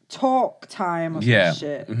Talk Time or some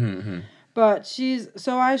shit. But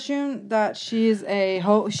so I assume that she's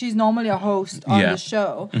she's normally a host on the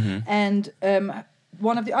show. And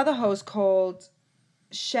one of the other hosts called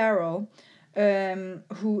Cheryl,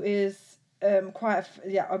 who is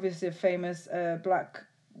obviously a famous black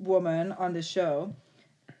woman on the show,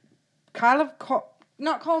 kind of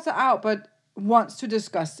not calls her out, but wants to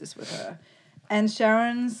discuss this with her. And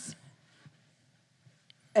Sharon's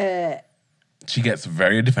she gets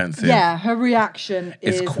very defensive. yeah, her reaction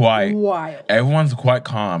is quite wild. Everyone's quite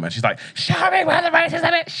calm, and she's like, "Show me where the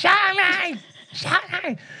racism is! Show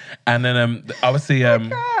me!" And then obviously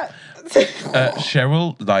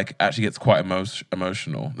Cheryl like actually gets quite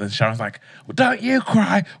emotional. Then Sharon's like, well, "Don't you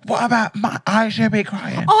cry? What about I should be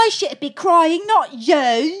crying? I should be crying, not you."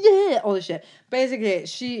 Yeah, all this shit. Basically,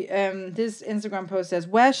 she this Instagram post says,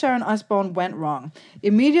 where Sharon Osbourne went wrong.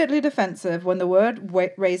 Immediately defensive when the word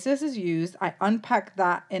racist is used. I unpack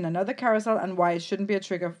that in another carousel and why it shouldn't be a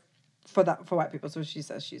trigger for white people. So she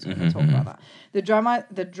says she's going to talk about that. The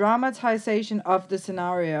dramatization of the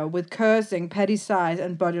scenario with cursing, petty sighs,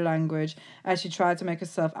 and body language as she tried to make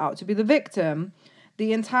herself out to be the victim.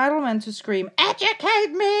 The entitlement to scream,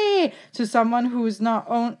 "Educate me!" to someone who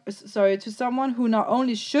not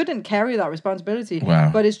only shouldn't carry that responsibility,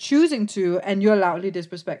 but is choosing to, and you're loudly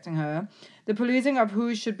disrespecting her. The policing of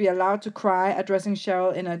who should be allowed to cry, addressing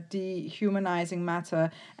Cheryl in a dehumanizing manner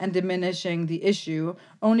and diminishing the issue,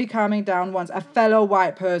 only calming down once a fellow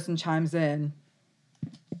white person chimes in.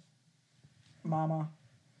 Mama.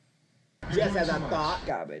 Just as I thought.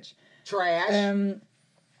 Garbage. Trash.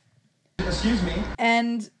 Excuse me.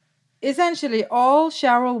 And essentially, all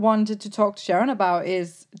Cheryl wanted to talk to Sharon about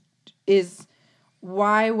is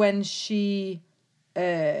why when she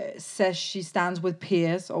says she stands with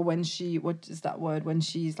Piers, or when she, what is that word? When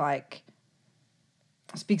she's like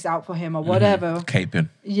speaks out for him or whatever. Caping.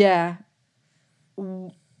 Yeah.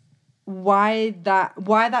 Why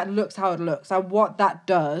that looks how it looks, like what that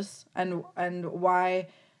does, and why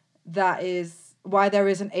that is. Why there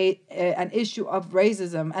is an issue of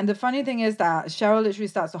racism. And the funny thing is that Cheryl literally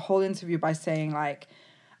starts the whole interview by saying, like,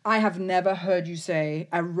 I have never heard you say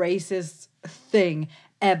a racist thing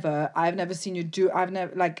ever. I've never seen you do,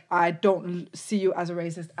 I don't see you as a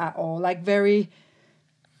racist at all. Like, very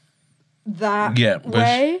that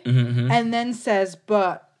way. And then says,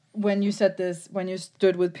 but when you said this, when you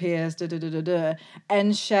stood with Piers,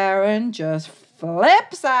 and Sharon just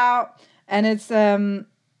flips out, and it's a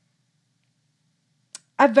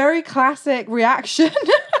very classic reaction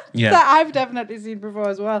that I've definitely seen before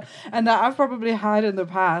as well, and that I've probably had in the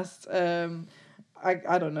past.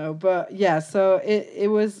 I don't know, but yeah, so it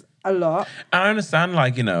was a lot. I understand,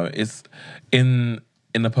 like, you know, it's in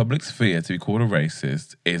the public sphere to be called a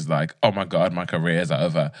racist is like, oh my God, my career is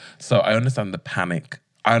over. So I understand the panic.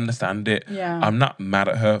 I understand it. Yeah. I'm not mad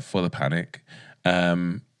at her for the panic.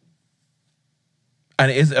 And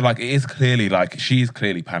it is clearly like she's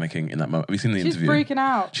clearly panicking in that moment. Have you seen the interview? She's freaking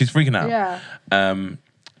out. She's freaking out. Yeah.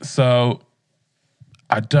 So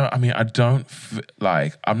I'm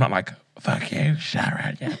not like, fuck you,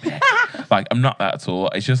 Sharon. Yeah, like, I'm not that at all.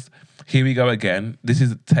 It's just, here we go again. This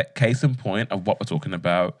is a case in point of what we're talking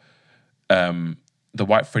about. The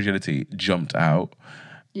white fragility jumped out.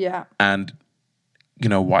 Yeah. And, you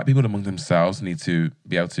know, white people among themselves need to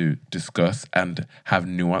be able to discuss and have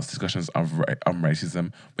nuanced discussions on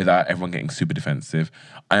racism without everyone getting super defensive.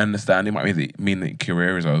 I understand it might mean that your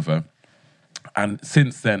career is over. And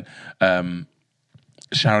since then,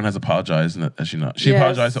 Sharon has apologized, has she not? She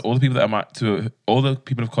apologized to all the people all the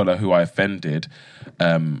people of color who I offended.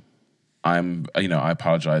 I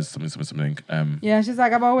apologize, something. Yeah, she's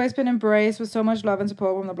like, I've always been embraced with so much love and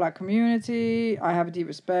support from the Black community. I have a deep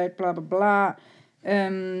respect, blah, blah, blah.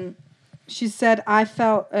 She said, I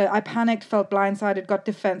panicked, felt blindsided, got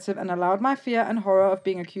defensive, and allowed my fear and horror of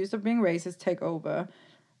being accused of being racist take over.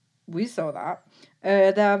 We saw that.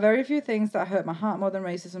 There are very few things that hurt my heart more than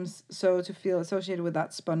racism, so to feel associated with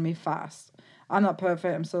that spun me fast. I'm not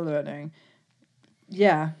perfect, I'm still learning.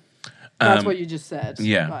 Yeah. That's what you just said.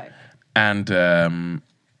 Yeah. Like. And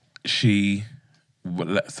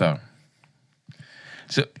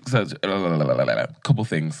couple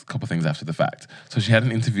things after the fact. So she had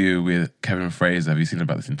an interview with Kevin Fraser. Have you seen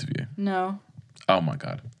about this interview? No. Oh my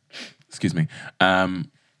God. Excuse me.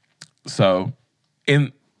 So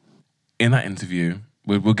in that interview,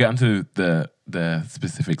 we'll get into the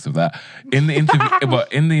specifics of that. In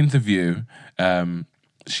the interview,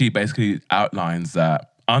 she basically outlines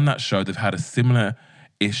that on that show they've had a similar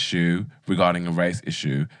issue regarding a race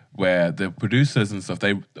issue where the producers and stuff,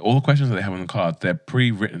 all the questions that they have on the card, they're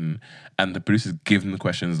pre-written, and the producers give them the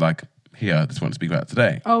questions like, here, this is what to speak about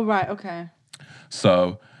today. Oh, right, okay.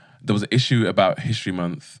 So there was an issue about Black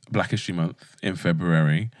History Month in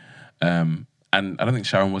February, and I don't think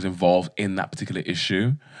Sharon was involved in that particular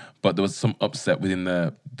issue, but there was some upset within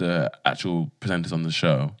the actual presenters on the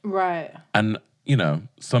show. Right. And, you know,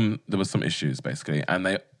 there was some issues, basically, and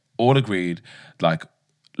they all agreed, like,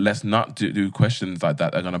 let's not do questions like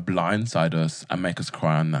that. They're going to blindside us and make us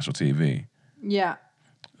cry on national TV. Yeah.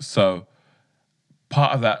 So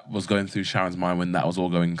part of that was going through Sharon's mind when that was all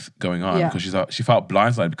going on, because she felt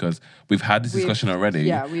blindsided because we've had this discussion already,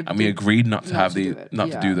 and we agreed not to do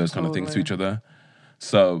those kind of things to each other.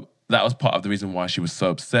 So that was part of the reason why she was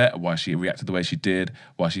so upset, why she reacted the way she did,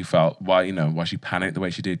 why she panicked the way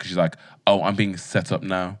she did, because she's like, oh, I'm being set up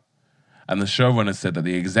now. And the showrunner said that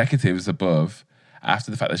the executives above,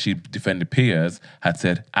 after the fact that she defended Piers, had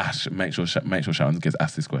said, Ash, make sure Sharon gets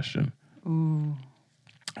asked this question. Ooh.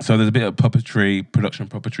 So there's a bit of production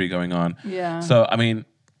puppetry going on. Yeah. So, I mean,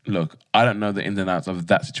 look, I don't know the ins and outs of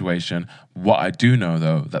that situation. What I do know,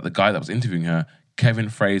 though, that the guy that was interviewing her, Kevin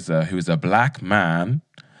Fraser, who is a black man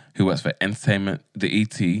who works for Entertainment, the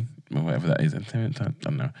ET, whatever that is, Entertainment Times, I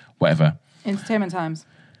don't know, whatever. Entertainment Times.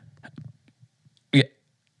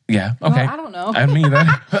 Yeah, okay. Well, I don't know. I mean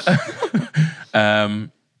that.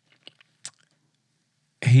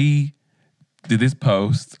 He did this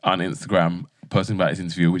post on Instagram, posting about his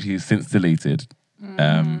interview, which he's since deleted,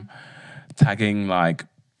 tagging like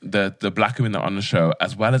the black women that are on the show,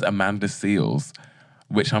 as well as Amanda Seales,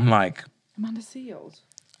 which I'm like... Amanda Seales?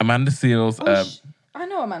 Amanda Seales... I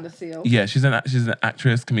know Amanda Seales. Yeah, she's an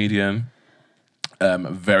actress, comedian,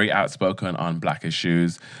 very outspoken on black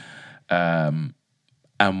issues. You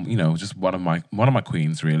know, just one of my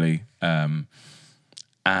queens, really.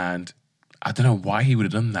 And I don't know why he would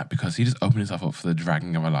have done that, because he just opened himself up for the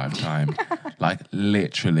dragging of a lifetime, like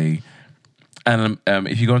literally. And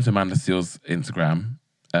if you go into Amanda Seales' Instagram,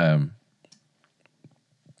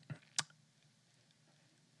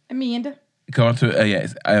 Amanda. go onto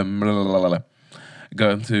go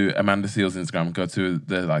into Amanda Seales' Instagram. Go to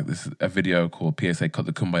a video called PSA Cut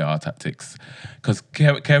the Kumbaya Tactics, because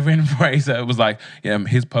Kevin Fraser was like,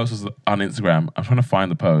 his post was on Instagram. I'm trying to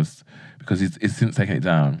find the post because he's since taken it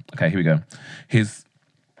down. Okay, here we go.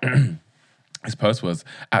 his post was,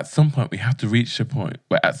 at some point we have to reach a point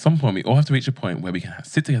where we all have to reach a point where we can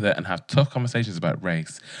sit together and have tough conversations about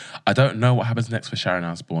race. I don't know what happens next for Sharon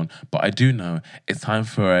Osbourne, but I do know it's time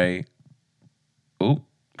for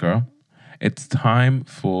it's time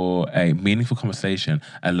for a meaningful conversation,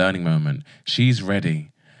 a learning moment. She's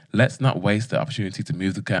ready. Let's not waste the opportunity to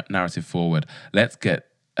move the narrative forward. Let's get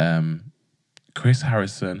Chris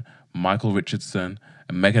Harrison, Michael Richardson,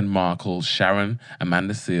 Meghan Markle, Sharon,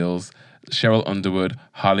 Amanda Seales, Cheryl Underwood,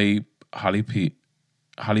 Holly P.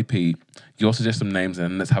 You all suggest some names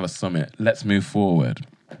and let's have a summit. Let's move forward.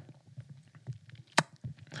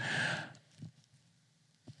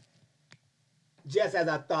 Just as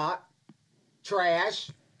I thought.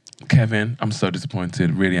 Trash. Kevin, I'm so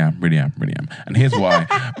disappointed. Really am. And here's why.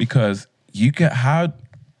 Because you get how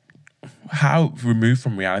removed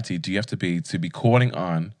from reality do you have to be calling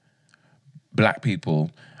on black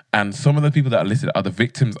people, and some of the people that are listed are the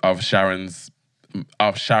victims of Sharon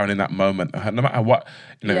in that moment. No matter what,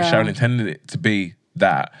 Sharon intended it to be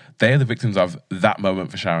that. They are the victims of that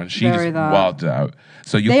moment for Sharon. She just wilded out.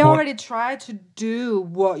 So they already tried to do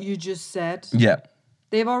what you just said. Yeah.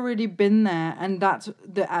 They've already been there, and that's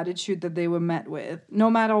the attitude that they were met with. No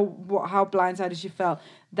matter how blindsided she felt,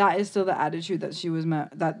 that is still the attitude that she was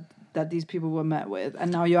met that these people were met with,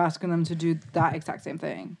 and now you're asking them to do that exact same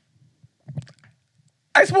thing.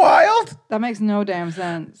 It's wild. That makes no damn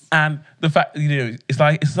sense. And the fact,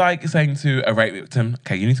 it's like saying to a rape victim,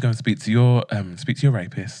 okay, you need to go and speak to your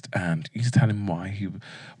rapist, and you need to tell him why he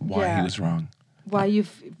was wrong. What he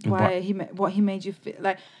made you feel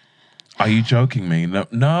like. Are you joking me?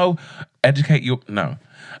 No. Educate you. No.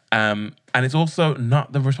 And it's also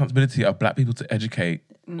not the responsibility of black people to educate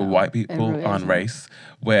white people really on race,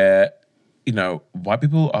 where, white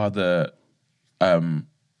people are the,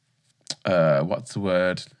 what's the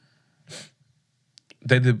word?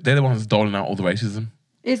 They're the ones doling out all the racism.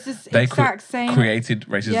 It's the exact same. Created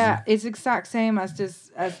racism. Yeah, it's exact same as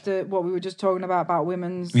what we were just talking about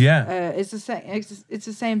women's. Yeah. It's the same. It's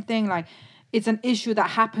the same thing. Like, it's an issue that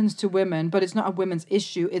happens to women, but it's not a women's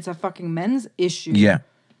issue. It's a fucking men's issue. Yeah.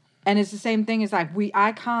 And it's the same thing. It's like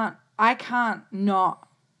I can't not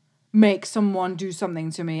make someone do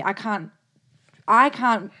something to me. I can't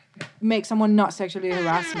make someone not sexually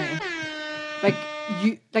harass me.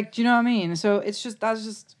 Do you know what I mean? So it's just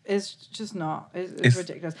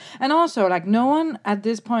ridiculous. And also, like, no one at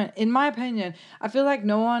this point, in my opinion, I feel like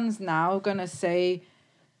no one's now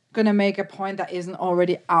gonna make a point that isn't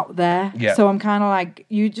already out there. Yeah. So I'm kind of like,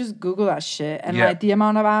 you just Google that shit, and like the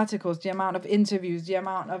amount of articles, the amount of interviews, the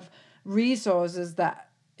amount of resources that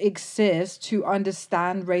exist to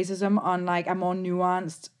understand racism on like a more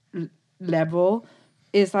nuanced level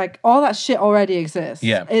is like, all that shit already exists.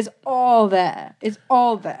 Yeah. It's all there. It's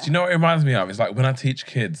all there. Do you know what it reminds me of? It's like when I teach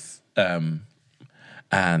kids, and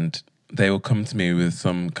they will come to me with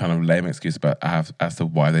some kind of lame excuse as to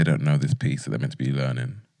why they don't know this piece that they're meant to be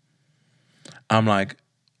learning. I'm like,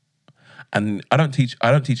 and I don't teach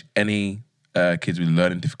any kids with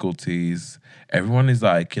learning difficulties. Everyone is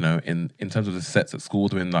like, in terms of the sets at school,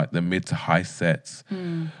 they're in like the mid to high sets.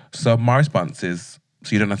 So my response is,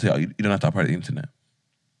 so you don't have to operate the internet.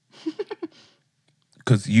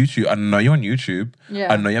 Because YouTube, I know you're on YouTube.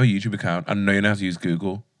 Yeah. I know you have a YouTube account. I know you know how to use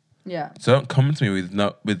Google. Yeah. So don't come to me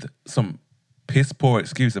with some piss poor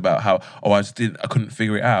excuse about how, I couldn't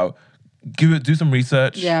figure it out. Do some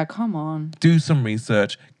research. Yeah, come on. Do some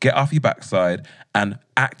research. Get off your backside and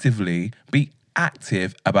be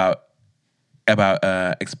active about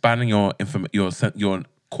expanding your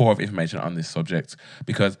core of information on this subject,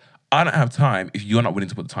 because I don't have time if you're not willing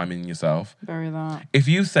to put the time in yourself. Very that. If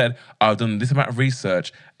you said, I've done this amount of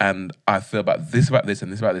research and I feel about this, and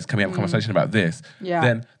this about this, can we have a conversation about this? Yeah.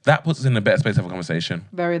 Then that puts us in a better space to have a conversation.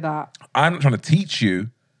 Very that. I'm not trying to teach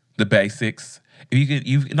you the basics. If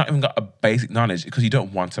you've not even got a basic knowledge, because you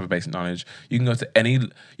don't want to have a basic knowledge, you can go to any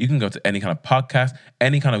kind of podcast,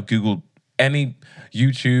 any kind of Google, any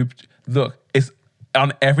YouTube. Look, it's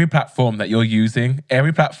on every platform that you're using.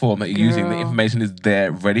 Every platform that you're using, the information is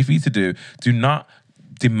there, ready for you to do. Do not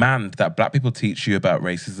demand that black people teach you about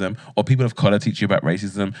racism or people of color teach you about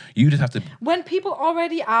racism. You just have to. When people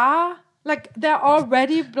already are. Like, there are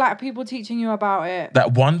already black people teaching you about it.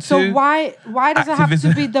 That want to. So why does it have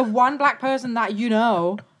to be the one black person that you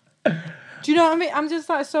know? Do you know what I mean? I'm just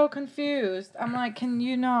like so confused. I'm like, can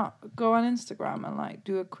you not go on Instagram and like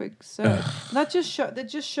do a quick search? That just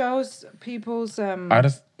shows people's. I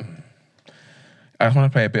just want to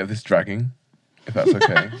play a bit of this dragging, if that's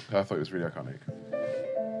okay. I thought it was really iconic.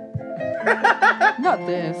 Not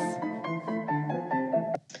this.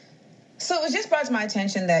 So it was just brought to my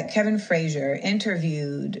attention that Kevin Frazier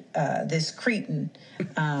interviewed this cretin,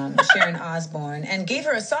 Sharon Osbourne, and gave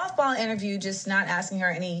her a softball interview, just not asking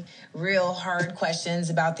her any real hard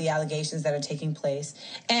questions about the allegations that are taking place,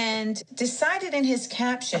 and decided in his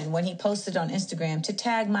caption when he posted on Instagram to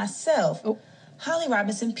tag myself, Holly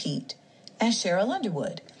Robinson Pete, and Cheryl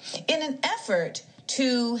Underwood in an effort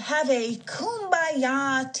to have a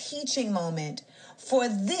kumbaya teaching moment for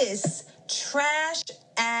this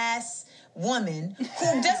trash-ass woman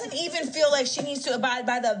who doesn't even feel like she needs to abide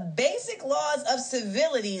by the basic laws of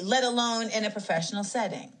civility, let alone in a professional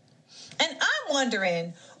setting. And I'm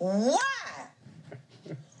wondering, why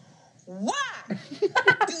do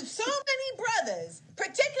so many brothers,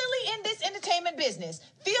 particularly in this entertainment business,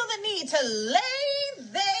 feel the need to lay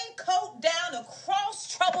their coat down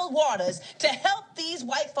across troubled waters to help these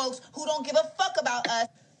white folks who don't give a fuck about us?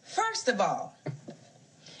 First of all,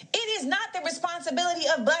 it is not the responsibility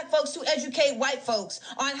of black folks to educate white folks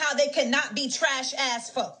on how they cannot be trash-ass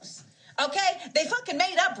folks. Okay? They fucking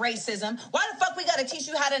made up racism. Why the fuck we gotta teach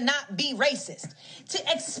you how to not be racist? To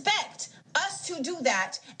expect us to do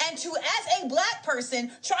that and to, as a black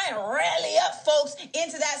person, try and rally up folks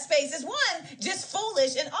into that space is, one, just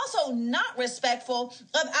foolish and also not respectful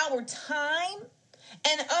of our time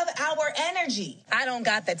and of our energy. I don't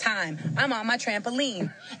got the time. I'm on my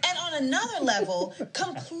trampoline. And on another level,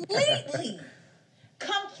 completely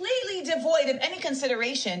devoid of any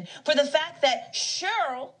consideration for the fact that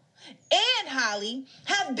Cheryl and Holly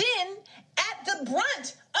have been at the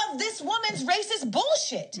brunt of this woman's racist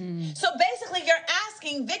bullshit. So basically, you're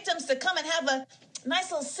asking victims to come and have a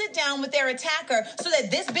nice little sit down with their attacker so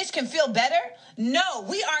that this bitch can feel better? No,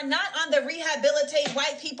 we are not on the rehabilitate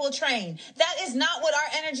white people train. That is not what our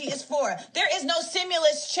energy is for. There is no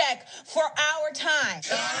stimulus check for our time.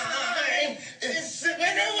 Time is slipping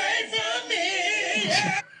away from me.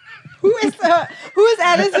 Who is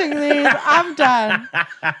editing these? I'm done.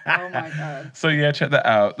 Oh my God. So yeah, check that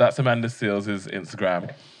out. That's Amanda Seals'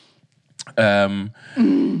 Instagram.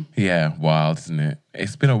 Yeah, wild, isn't it?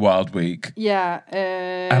 It's been a wild week. Yeah.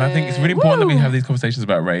 And I think it's really important that we have these conversations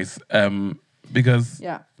about race. Because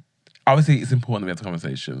obviously it's important that we have the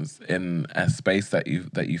conversations in a space that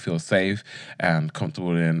you feel safe and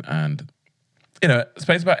comfortable in, and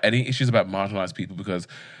space about any issues about marginalized people, because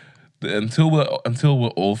until we're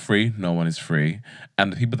all free, no one is free.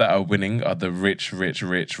 And the people that are winning are the rich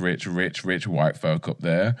white folk up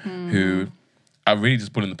there who are really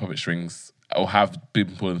just pulling the puppet strings, or have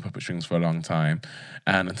been pulling the puppet strings for a long time.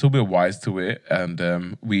 And until we're wise to it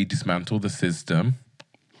and we dismantle the system,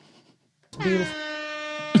 beautiful.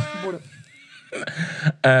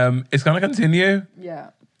 it's going to continue.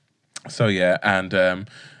 Yeah. So yeah, and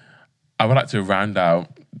I would like to round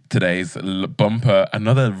out today's bumper,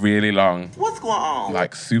 another really long. What's going on?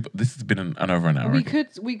 Like super. This has been an over an hour. We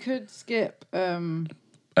could skip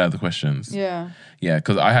the questions. Yeah. Yeah,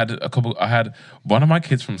 because I had one of my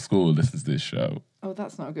kids from school listens to this show. Oh,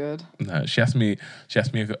 that's not good. No, she asked me.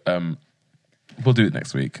 We'll do it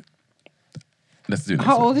next week. Let's do it.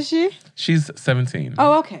 How old is she? She's 17.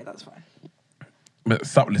 Oh, okay, that's fine. But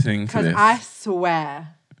stop listening to this. Because I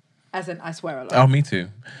swear. As in, I swear a lot. Oh, me too.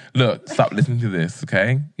 Look, stop listening to this,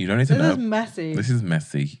 okay? You don't need to know. This is messy. This is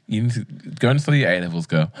messy. You need to go and study your A-levels,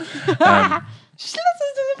 girl. She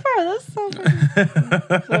listens to the part. That's so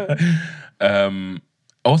funny.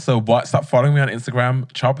 Also, stop following me on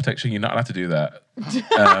Instagram. Child protection, you're not allowed to do that.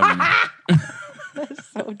 That's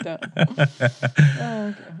so dumb.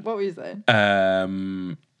 Okay. What were you saying?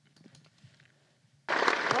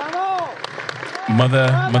 Mother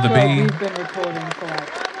Bro, B. we've been recording for like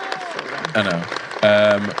so long. I know.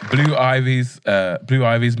 Blue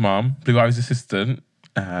Ivy's mom, Blue Ivy's assistant,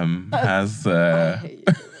 has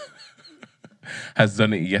has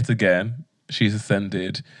done it yet again. She's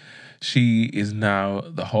ascended. She is now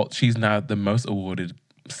she's now the most awarded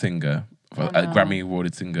singer, a Grammy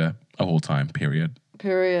awarded singer of all time. Period.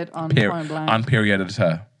 On point blank.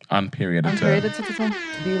 Unperioditor.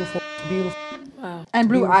 Beautiful. Wow. And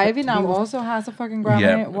Blue Ivy now also has a fucking Grammy.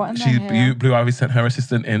 Yeah, what in the hell? Blue Ivy sent her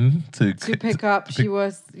assistant in to pick up. She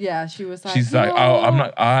was like. She's like, oh, I'm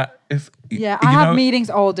not. I have meetings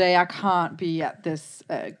all day. I can't be at this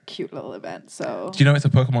cute little event. So. Do you know it's a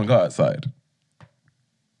Pokemon Go outside?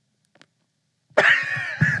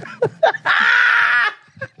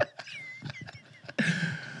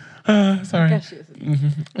 Sorry. I guess she is.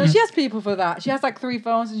 No, she has people for that. She has like 3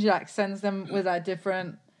 phones and she like sends them with like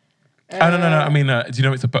different. No. I mean, do you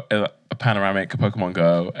know it's a panoramic, a Pokemon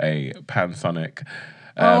Go, a Pansonic?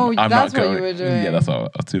 That's what you were doing. Yeah, that's what I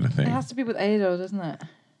was doing. The thing. It has to be with A though, doesn't it?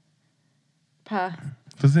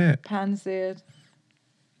 Does it? Panseed.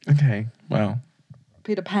 Okay, well.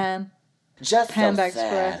 Peter Pan. Just Panda so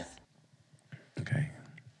sad. Express. Okay.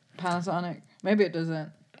 Panasonic. Maybe it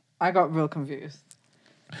doesn't. I got real confused.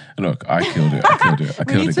 Look, I killed it. I killed it. I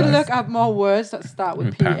We killed need it, to guys. look up more words that start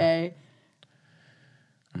with Pan.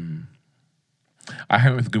 PA. I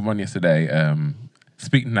had a good one yesterday.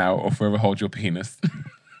 Speak now or forever hold your penis.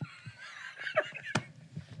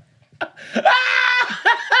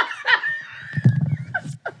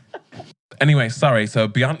 Anyway, sorry. So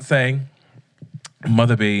Beyonce,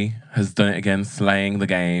 Mother B has done it again, slaying the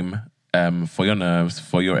game for your nerves,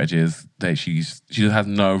 for your edges. She just has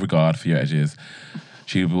no regard for your edges.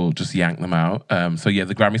 She will just yank them out. So yeah,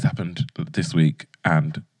 the Grammys happened this week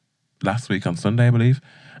and last week on Sunday, I believe.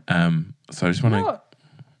 So I just want to... No.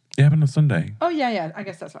 It happened on Sunday. Oh, yeah. I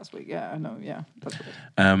guess that's last week. Yeah, I know. Yeah, that's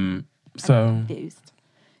weird. So Confused.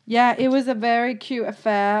 Yeah, it was a very cute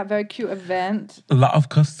affair, very cute event. a lot of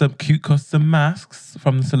cute custom masks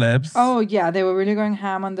from the celebs. Oh yeah, they were really going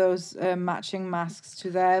ham on those matching masks to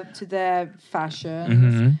their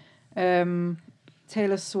fashions.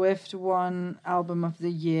 Taylor Swift won Album of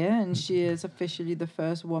the Year, and she is officially the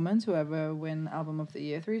first woman to ever win Album of the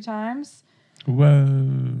Year 3 times.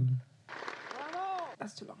 Whoa.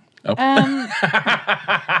 That's too long. Oh.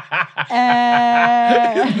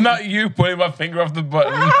 Not you putting my finger off the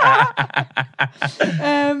button.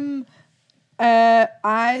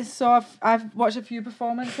 I've watched a few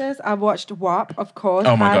performances. I've watched WAP, of course.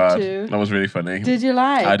 Oh my God. To. That was really funny. Did you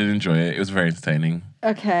like? I did enjoy it. It was very entertaining.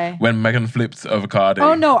 Okay. When Megan flipped over Cardi.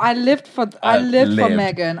 Oh no, I lived for Megan. I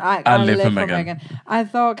lived for Megan. Megan. I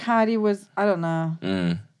thought Cardi was, I don't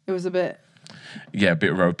know. It was a bit. Yeah, a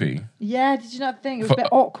bit ropey. Yeah, did you not think it was a bit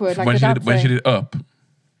awkward? Like when she did Up.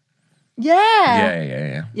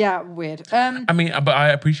 Yeah. Yeah. Weird. I mean, but I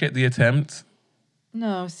appreciate the attempt.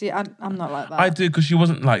 No, see, I'm not like that. I do, because she was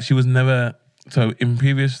never, so in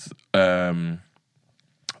previous award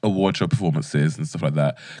show performances and stuff like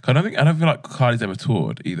that, 'cause I don't feel like Cardi's ever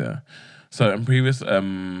toured either. So in previous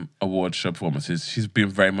award show performances, she's been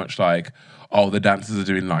very much like, oh, the dancers are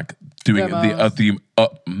doing the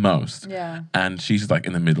utmost. Yeah. And she's like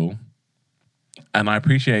in the middle. And I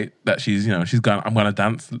appreciate that she's gone, I'm going to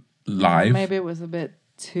dance live. Maybe it was a bit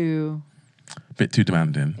too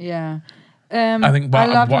demanding. Yeah. I think I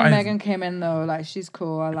loved when Megan came in though. Like, she's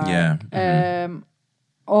cool. I like. Yeah.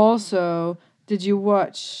 Also, did you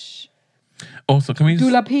watch Also, can we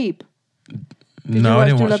Dula Peep? No, I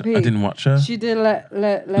didn't watch. Peep? I didn't watch her. She did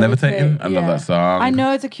Levitating. I love that song. I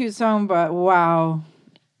know it's a cute song, but wow.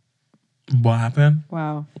 What happened?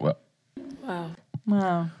 Wow. What? Wow.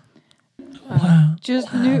 Wow. Just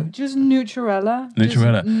Nutrella.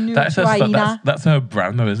 Nutrella. That's her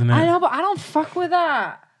brand though, isn't it? I know, but I don't fuck with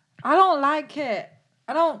that. I don't like it.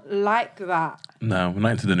 I don't like that. No, we're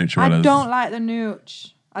not into the Nutrellas. I don't like the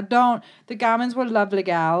Nooch. I don't. The Gamins were lovely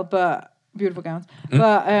but beautiful gowns.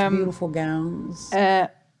 But Beautiful gowns.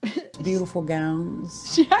 Beautiful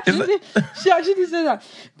gowns. She actually said that.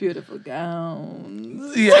 Beautiful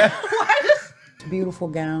gowns. Yeah. Beautiful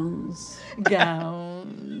gowns.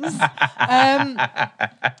 Gowns. That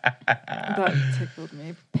tickled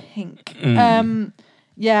me pink.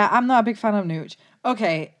 Yeah, I'm not a big fan of Nooch.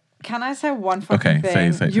 Okay, can I say one fucking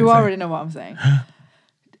thing? Say, you already know what I'm saying.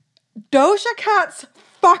 Doja Cat's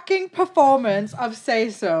fucking performance of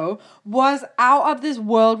Say So was out of this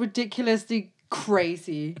world, ridiculously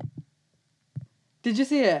crazy. Did you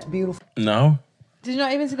see it? Beautiful. No. Did you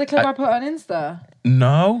not even see the clip I put on Insta?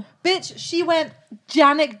 No. Bitch, she went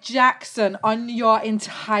Janet Jackson on your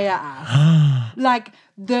entire ass. Like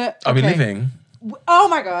the. Are we okay. living? Oh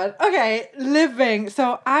my God. Okay, living.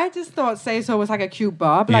 So I just thought Say So was like a cute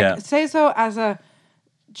bob. Like Yeah. Say So as a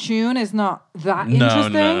tune is not that No,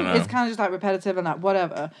 interesting. no. It's kind of just like repetitive and like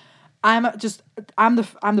whatever. I'm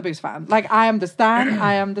the biggest fan. Like I am the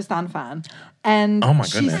Stan fan. And Oh my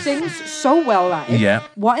she goodness. sing so well live. Yeah.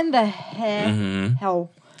 What in the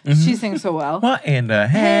hell? She sings so well. What in the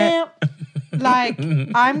heck? Like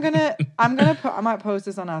I might post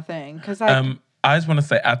this on our thing because like I just want to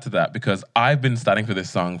say, add to that, because I've been standing for this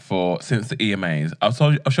song since the EMAs. I've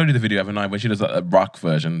showed you the video, haven't I, where she does a rock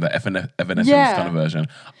version, the Evanescence kind of version.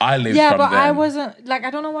 I lived from but then. I wasn't like, I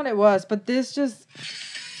don't know what it was, but this just.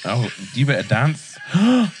 Oh, you better dance.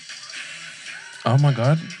 Oh my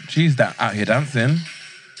God, she's out here dancing.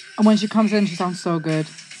 And when she comes in, she sounds so good.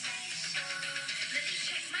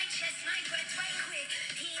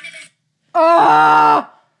 Oh!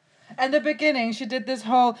 In the beginning, she did this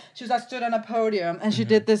whole, she was like stood on a podium and she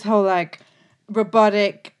did this whole like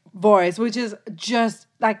robotic voice, which is just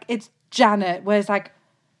like, it's Janet, where it's like,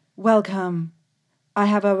 welcome, I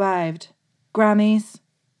have arrived. Grammys,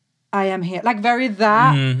 I am here. Like very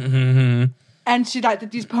that. And she like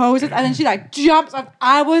did these poses and then she like jumps up.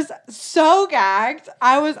 I was so gagged.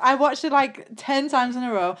 I watched it like 10 times in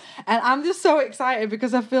a row. And I'm just so excited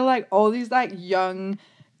because I feel like all these like young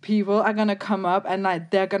people are gonna come up and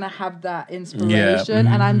like they're gonna have that inspiration.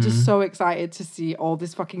 And I'm just so excited to see all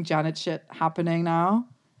this fucking Janet shit happening now.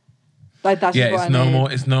 Like that's just what I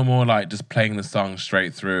need. It's no more like just playing the song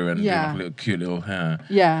straight through and doing like a little cute little hair.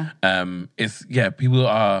 Yeah. People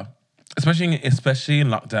are especially in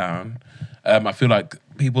lockdown. I feel like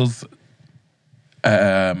people's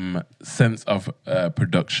sense of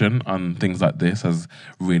production on things like this has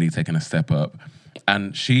really taken a step up.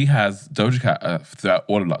 And she has, Doja Cat, throughout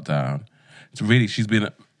all of lockdown, she's been,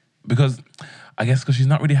 because she's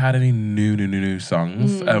not really had any new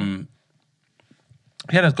songs.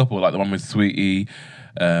 He had a couple, like the one with Sweetie,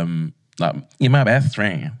 like, you're my best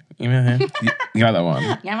friend. You know that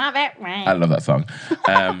one? You're my best friend. I love that song.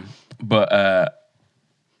 But I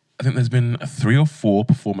think there's been 3 or 4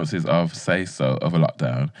 performances of Say So over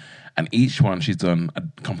lockdown. And each one she's done a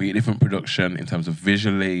completely different production in terms of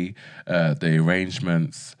visually, the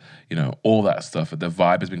arrangements, all that stuff. The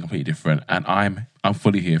vibe has been completely different. And I'm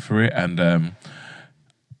fully here for it. And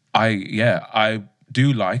I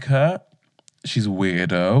do like her. She's a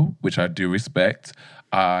weirdo, which I do respect.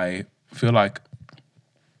 I feel like,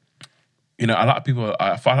 a lot of people,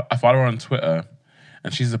 I follow her on Twitter,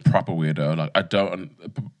 and she's a proper weirdo. Like, the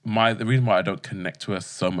reason why I don't connect to her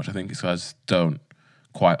so much, I think, is because I just don't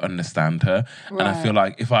quite understand her. Right. And I feel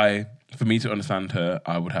like for me to understand her,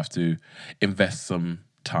 I would have to invest some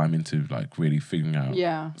time into, like, really figuring out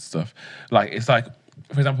stuff. Like, it's like,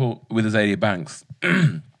 for example, with Azalia Banks,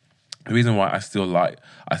 the reason why I still like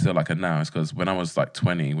her now is because when I was like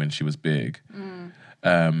 20, when she was big,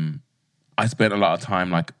 I spent a lot of time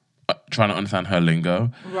like trying to understand her lingo.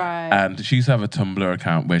 Right. And she used to have a Tumblr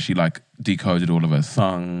account where she like decoded all of her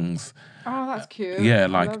songs. Oh, that's cute. Yeah,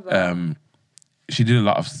 like she did a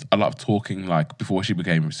lot of talking like before she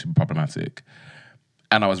became super problematic.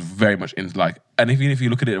 And I was very much into like, and even if you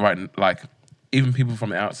look at it right, like even people from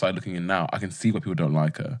the outside looking in now, I can see why people don't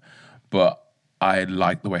like her, but I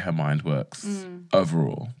like the way her mind works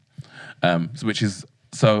overall.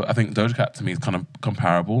 So I think Doja Cat to me is kind of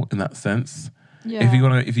comparable in that sense. Yeah. If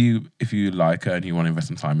you like her and you want to invest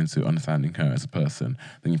some time into understanding her as a person,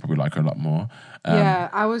 then you probably like her a lot more.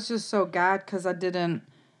 I was just so gagged because I didn't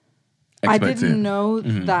know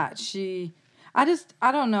that she.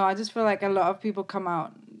 I don't know. I just feel like a lot of people come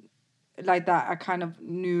out like that are kind of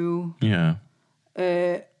new. Yeah.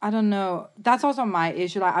 I don't know. That's also my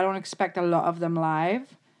issue. Like, I don't expect a lot of them live.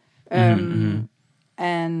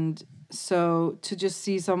 And so to just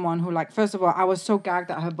see someone who, like, first of all, I was so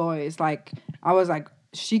gagged at her voice. Like, I was like,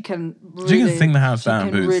 she can sing the house down.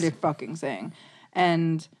 She can really fucking sing.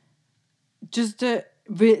 And just the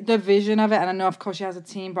vision of it. And I know, of course, she has a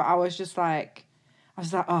team, but I was like,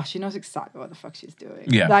 oh, she knows exactly what the fuck she's doing.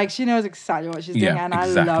 Yeah. Like, she knows exactly what she's doing. And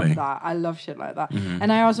exactly. I love that. I love shit like that.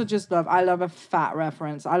 And I also just love a fat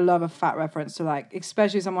reference. I love a fat reference to, like,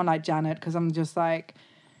 especially someone like Janet, because I'm just like,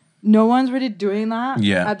 no one's really doing that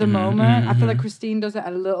at the moment. I feel like Christine does it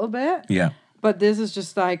a little bit. Yeah. But this is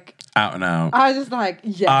just like... out and out. I was just like,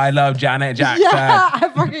 yes. I love Janet Jackson. Yeah, I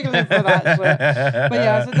fucking live for that shit. But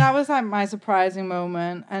yeah, so that was like my surprising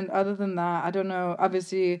moment. And other than that, I don't know.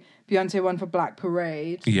 Obviously, Beyonce won for Black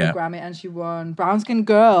Parade, the Grammy, and she won Brown Skin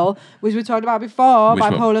Girl, which we talked about before,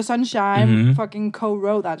 Bipolar Sunshine. Fucking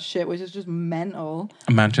co-wrote that shit, which is just mental.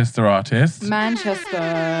 A Manchester artist.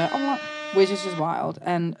 Which is just wild.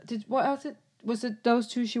 And what else? Was it those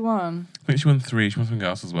two she won? I think she won 3. She won something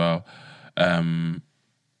else as well.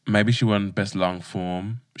 Maybe she won Best Long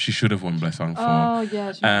Form. She should have won Best Long Form. Oh,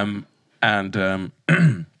 yeah.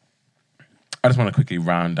 I just want to quickly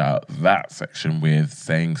round out that section with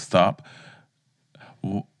saying stop.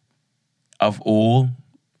 Of all,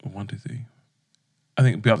 1, 2, 3. I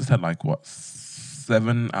think Beyonce had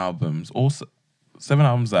 7 albums. 7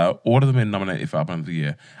 albums out. All of them been nominated for Album of the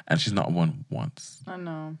Year, and she's not won once. I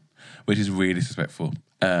know. Which is really disrespectful.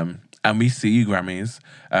 And we see you, Grammys.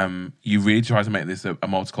 You really tried to make this a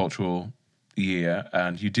multicultural year,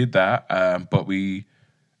 and you did that. But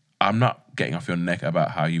I'm not getting off your neck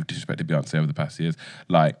about how you've disrespected Beyonce over the past years.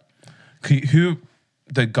 Like, the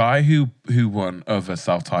guy who won over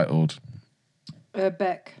self-titled?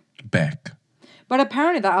 Beck. But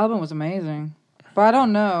apparently that album was amazing. But I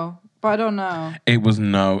don't know. It was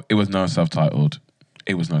no self-titled.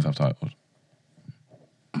 It was no self-titled.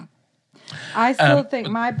 I still think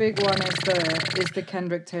my big one is the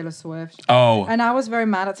Kendrick Taylor Swift. Oh. And I was very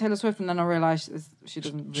mad at Taylor Swift, and then I realized she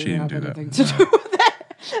doesn't really have anything to do with it.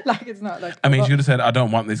 Like it's not like. I mean, she could have said, "I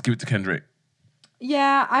don't want this. Give it to Kendrick."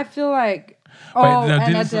 Yeah, I feel like. Wait, Oh, no, and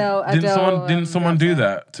didn't Adele. didn't someone do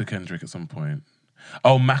that to Kendrick at some point?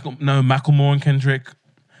 Oh, Macklemore and Kendrick.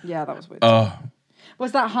 Yeah, that was weird. Oh,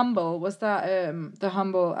 Was that Humble? Was that the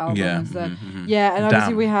Humble album Yeah, instead? Yeah, and obviously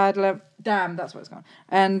Damn. we had Damn, that's what it's called.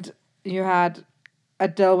 And you had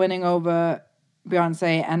Adele winning over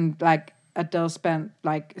Beyonce, and like Adele spent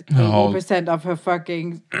like 80% of her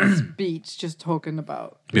fucking speech just talking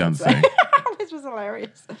about Beyonce. which was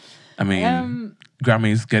hilarious. I mean,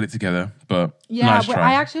 Grammys, get it together, but Yeah, nice but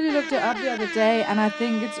try. I actually looked it up the other day, and I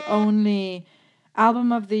think it's only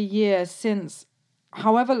album of the year since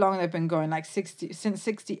however long they've been going, like since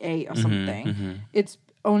 68 or something. It's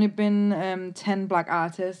only been 10 black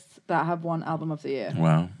artists that have won album of the year.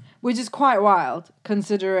 Wow. Which is quite wild,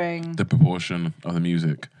 considering... The proportion of the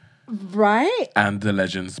music. Right? And the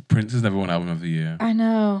legends. Prince has never won album of the year. I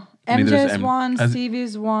know. Neither has MJ's won,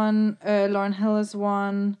 Stevie's won, Lauryn Hill has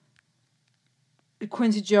won,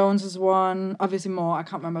 Quincy Jones has won, obviously more, I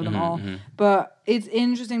can't remember them all. But it's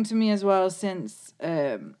interesting to me as well since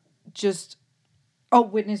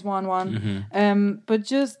Whitney's won one. But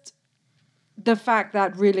just the fact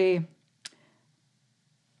that really...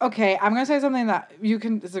 Okay, I'm going to say something that you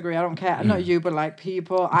can disagree. I don't care. Not you, but like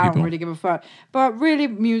people. I don't really give a fuck. But really,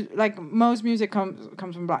 most music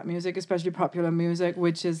comes from black music, especially popular music,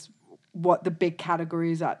 which is what the big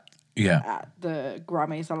categories at the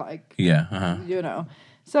Grammys are like. Yeah. You know.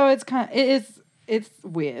 So it's it's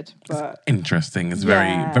weird, but... It's interesting. It's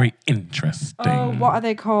very interesting. Oh, what are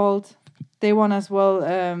they called? They won as well.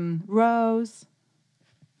 Rose.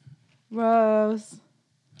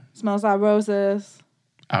 Smells Like Roses.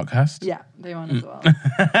 Outcast? Yeah, they won as well. So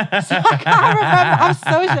I can't remember. I'm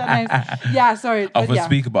so shit at names. Yeah, sorry. Oh, for yeah.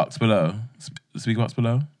 Speaker Box Below. Speaker Box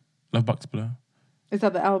Below? Love Box Below? Is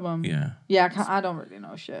that the album? Yeah. Yeah, I don't really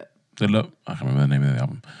know shit. I can't remember the name of the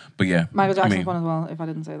album. But yeah. Michael Jackson's one as well, if I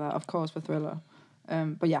didn't say that. Of course, for Thriller.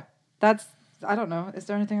 But yeah, that's... I don't know. Is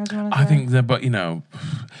there anything else you want to say? I think that, but you know,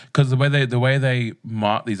 because the way they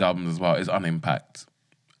mark these albums as well is on impact,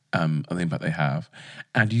 on the impact they have,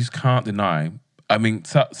 and you just can't deny. I mean,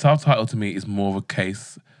 self-titled to me is more of a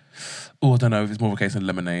case. Oh, I don't know if it's more of a case than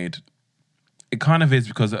Lemonade. It kind of is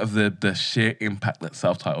because of the sheer impact that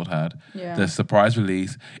self-titled had. Yeah. The surprise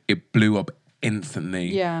release, it blew up instantly.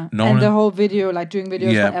 Yeah, the whole video, like doing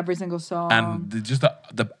videos for every single song. And just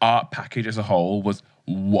the art package as a whole was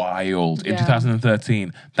wild. In Yeah.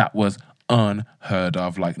 2013, that was unheard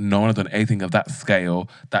of. Like, no one had done anything of that scale,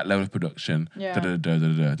 that level of production. Yeah.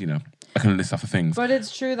 You know, I can list off the things. But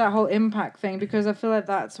it's true, that whole impact thing, because I feel like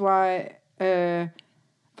that's why, for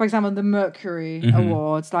example, the Mercury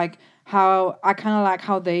Awards, like how I kind of like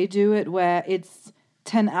how they do it, where it's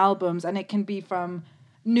 10 albums and it can be from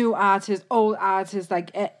new artists, old artists,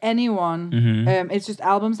 like anyone. It's just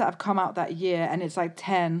albums that have come out that year, and it's like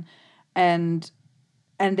 10, and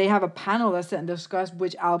they have a panel that sit and discuss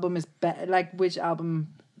which album is better, like which album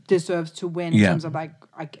deserves to win in terms of like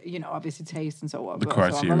you know, obviously taste and so on. The but so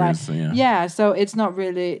on. criteria, But like, yeah. So it's not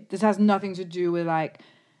really. This has nothing to do with like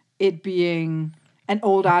it being an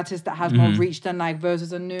old artist that has more reach than like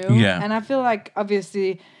versus a new. Yeah. And I feel like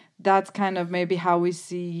obviously that's kind of maybe how we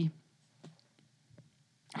see.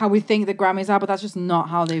 How we think the Grammys are, but that's just not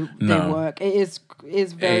how they work. It is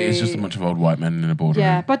very... It's just a bunch of old white men in a boardroom.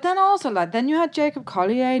 Yeah, but then also, like, then you had Jacob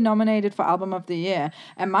Collier nominated for Album of the Year,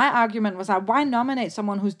 and my argument was like, why nominate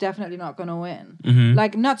someone who's definitely not going to win?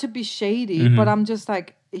 Like, not to be shady, but I'm just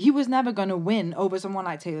like, he was never going to win over someone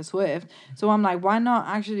like Taylor Swift. So I'm like, why not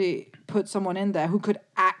actually put someone in there who could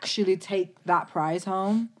actually take that prize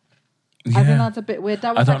home? Yeah. I think that's a bit weird.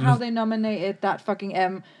 That was like how know. they nominated that fucking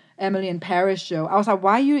Emily in Paris show. I was like,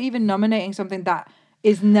 why are you even nominating something that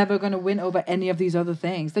is never going to win over any of these other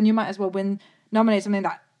things? Then you might as well nominate something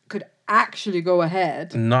that could actually go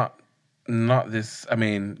ahead. Not this. I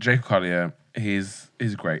mean, Jacob Collier, he's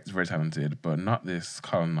great, he's very talented, but not this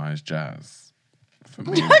colonized jazz. For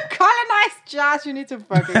me. Colonized jazz, you need to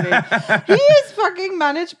fucking be. He is fucking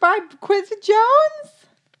managed by Quincy Jones.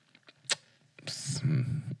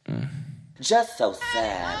 Just so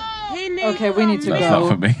sad. Okay, we need to That's go. not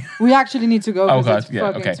for me. We actually need to go Oh because god, it's yeah,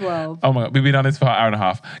 fucking okay. 12. Oh my god, we've been on this for an hour and a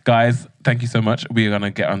half, guys. Thank you so much. We're gonna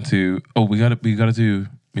get onto. Oh, we gotta do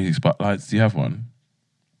music spotlights. Do you have one?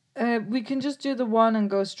 We can just do the one and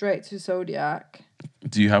go straight to Zodiac.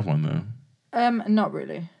 Do you have one though? Not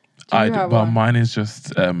really. Do you have well, one? mine is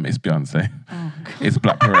just it's Beyonce. Oh, It's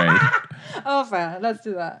Black Parade. Oh, fair. Let's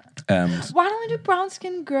do that. Um, Why don't we do Brown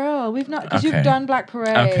Skin Girl? We've not, because Okay. you've done Black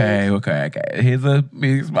Parade. Okay. Here's a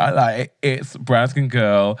music spotlight. It's Brown Skin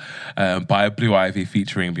Girl by Blue Ivy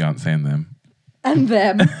featuring Beyonce in them. And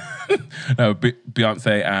them. No,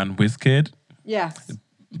 Beyonce and Wizkid. Yes.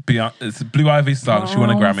 It's Blue Ivy's song. She won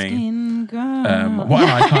a Grammy. Skin girl. What an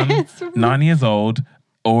icon. 9 years old,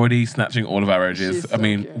 already snatching all of our urges. She's I so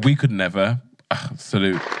mean, cute. we could never.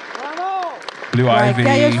 Salute. Blue Right, Ivy.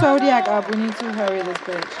 get your Zodiac up. We need to hurry this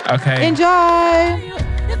bitch. Okay. Enjoy.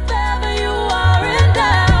 If ever you are in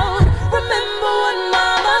doubt, remember what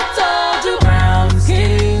mama told you. Brown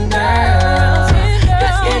skin girl,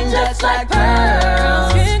 your skin just like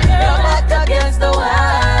pearls. Your back against the wall.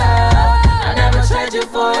 I never trade you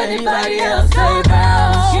for anybody else. Say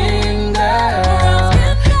brown skin girl,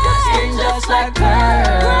 your skin just like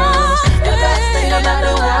pearls. The best thing about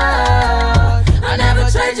the world. I never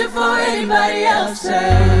trade you for anybody else.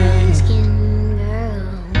 Say. Skin girl,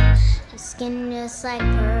 your skin just like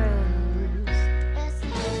pearls.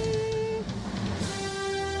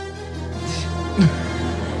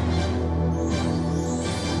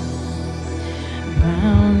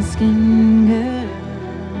 Brown skin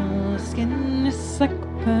girl, skin is like a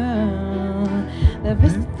pearl. The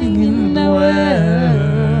best thing in the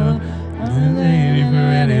world. I'm ready for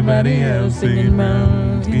anybody else singing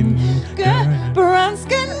brown skin girl. Brown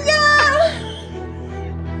skin girl.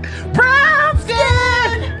 Brown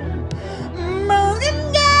skin. Brown skin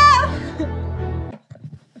girl.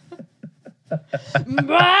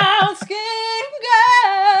 Brown skin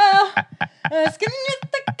girl. Skin is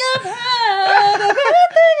like a pearl. The best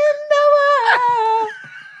thing in the world.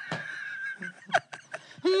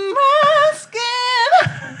 Brown skin.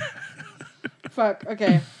 Fuck,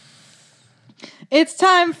 okay. It's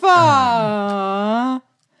time for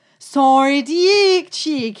Zodiac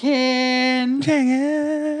Chicken.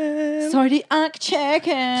 Zodiac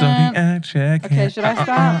Chicken. Zodiac chicken. Okay, should I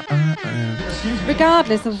start?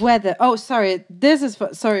 Regardless of whether... Oh, sorry. This is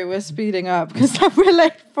for... Sorry, we're speeding up because we're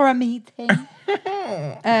late for a meeting.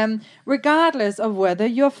 Regardless of whether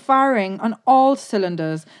you're firing on all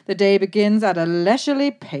cylinders, the day begins at a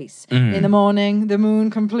leisurely pace. In the morning, the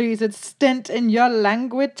moon completes its stint in your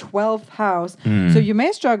languid 12th house. So you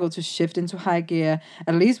may struggle to shift into high gear,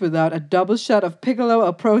 at least without a double shot of Piccolo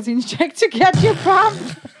or protein shake to get you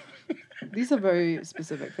pumped. These are very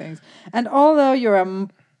specific things. And although you're a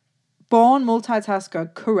born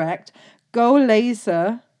multitasker, correct, go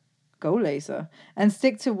laser, and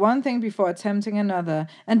stick to one thing before attempting another.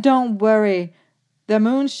 And don't worry, the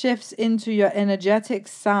moon shifts into your energetic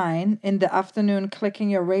sign in the afternoon, clicking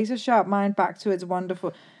your razor-sharp mind back to its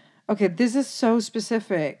wonderful... Okay, this is so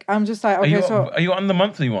specific. I'm just like, okay, Are you on the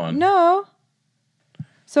monthly one? No.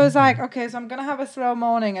 So it's like, okay, so I'm going to have a slow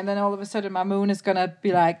morning, and then all of a sudden my moon is going to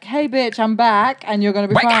be like, hey, bitch, I'm back, and you're going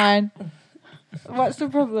to be fine. What's the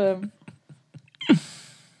problem?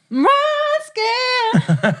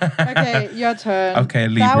 Okay, your turn. Okay,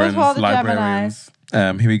 That was for Librans, the librarians.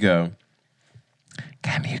 Geminis. Here we go.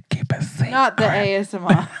 Can you keep a secret? Not the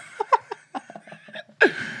ASMR.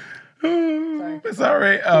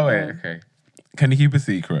 Sorry. Oh wait. Okay. Can you keep a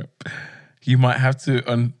secret? You might have to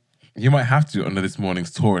under this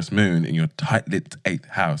morning's Taurus moon in your tight-lipped 8th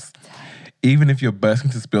house. Even if you're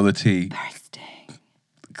bursting to spill the tea.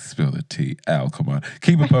 Spill the tea. Al, come on.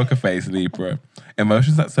 Keep a poker face, Libra.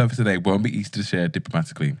 Emotions that surface today won't be easy to share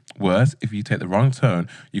diplomatically. Worse, if you take the wrong turn,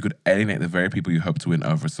 you could alienate the very people you hope to win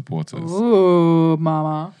over as supporters. Ooh,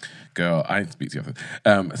 mama. Girl, I need to speak to you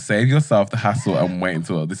after. Save yourself the hassle and wait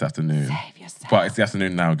until this afternoon. Save yourself. But it's the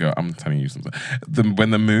afternoon now, girl. I'm telling you something. When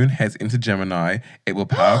the moon heads into Gemini, it will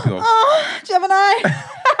power up your... Oh, Gemini.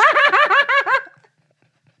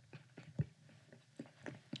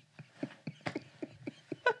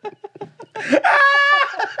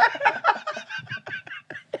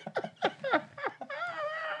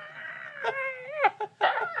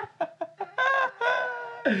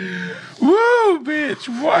 Woo, bitch.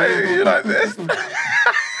 Why are you like this?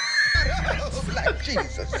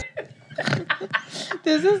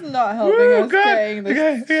 This is not helping us getting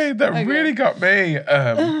this. Okay, that really got me.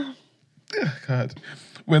 God.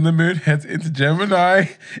 When the moon heads into Gemini,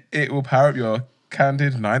 it will power up your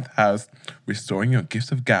candid 9th house, restoring your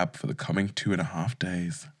gifts of gab for the coming 2.5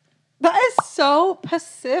 days. That is so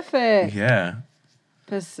Pacific. Yeah.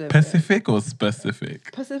 Pacific. Pacific or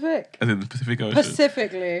specific? Pacific. As in the Pacific Ocean?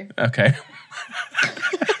 Pacifically. Okay.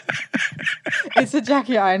 It's a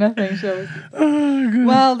Jackie Aina thing, shall we? Oh, God.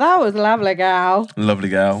 Well, that was lovely, gal. Lovely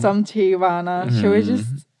gal. Some Tijuana. Should we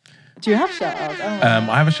just... Do you have shout-outs?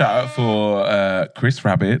 I have a shout-out for Chris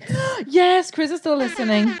Rabbit. Yes, Chris is still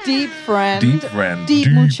listening. Deep friend. Deep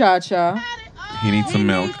muchacha. He needs some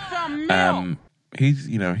milk. He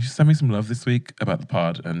sent me some love this week about the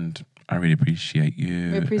pod, and I really appreciate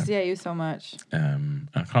you. We appreciate you so much. I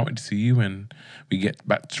can't wait to see you when we get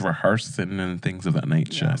back to rehearsing and things of that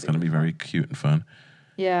nature. It's going to be very cute and fun.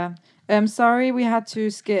 Yeah. Sorry we had to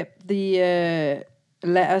skip the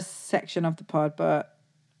letters section of the pod, but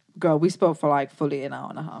girl, we spoke for like fully an hour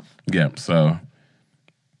and a half. Yeah, so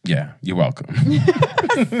yeah, you're welcome.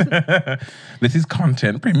 This is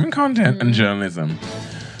content, premium content and journalism.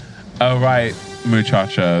 All right,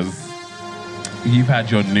 muchachos. You've had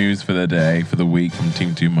your news for the day, for the week from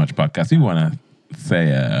Team Too Much Podcast. We want to say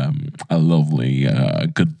a lovely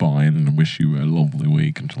goodbye and wish you a lovely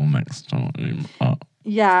week until next time.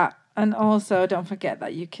 Yeah, and also don't forget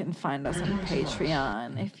that you can find us on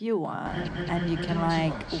Patreon if you want, and you can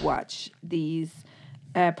like watch these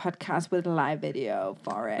podcasts with live video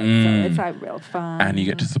for it. So it's like real fun, and you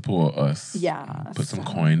get to support us. Yeah, put some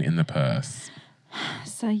coin in the purse.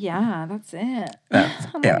 So yeah, that's it. Oh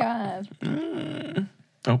my god.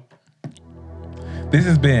 Oh. This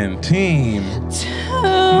has been Team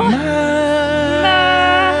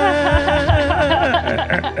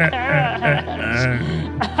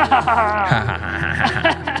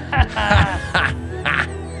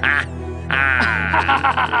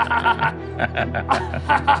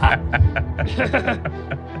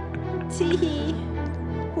Tee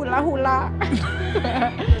hula hula.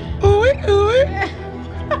 Ooey, ooey.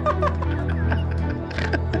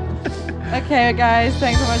 Okay, guys,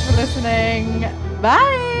 thanks so much for listening.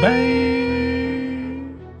 Bye. Bye.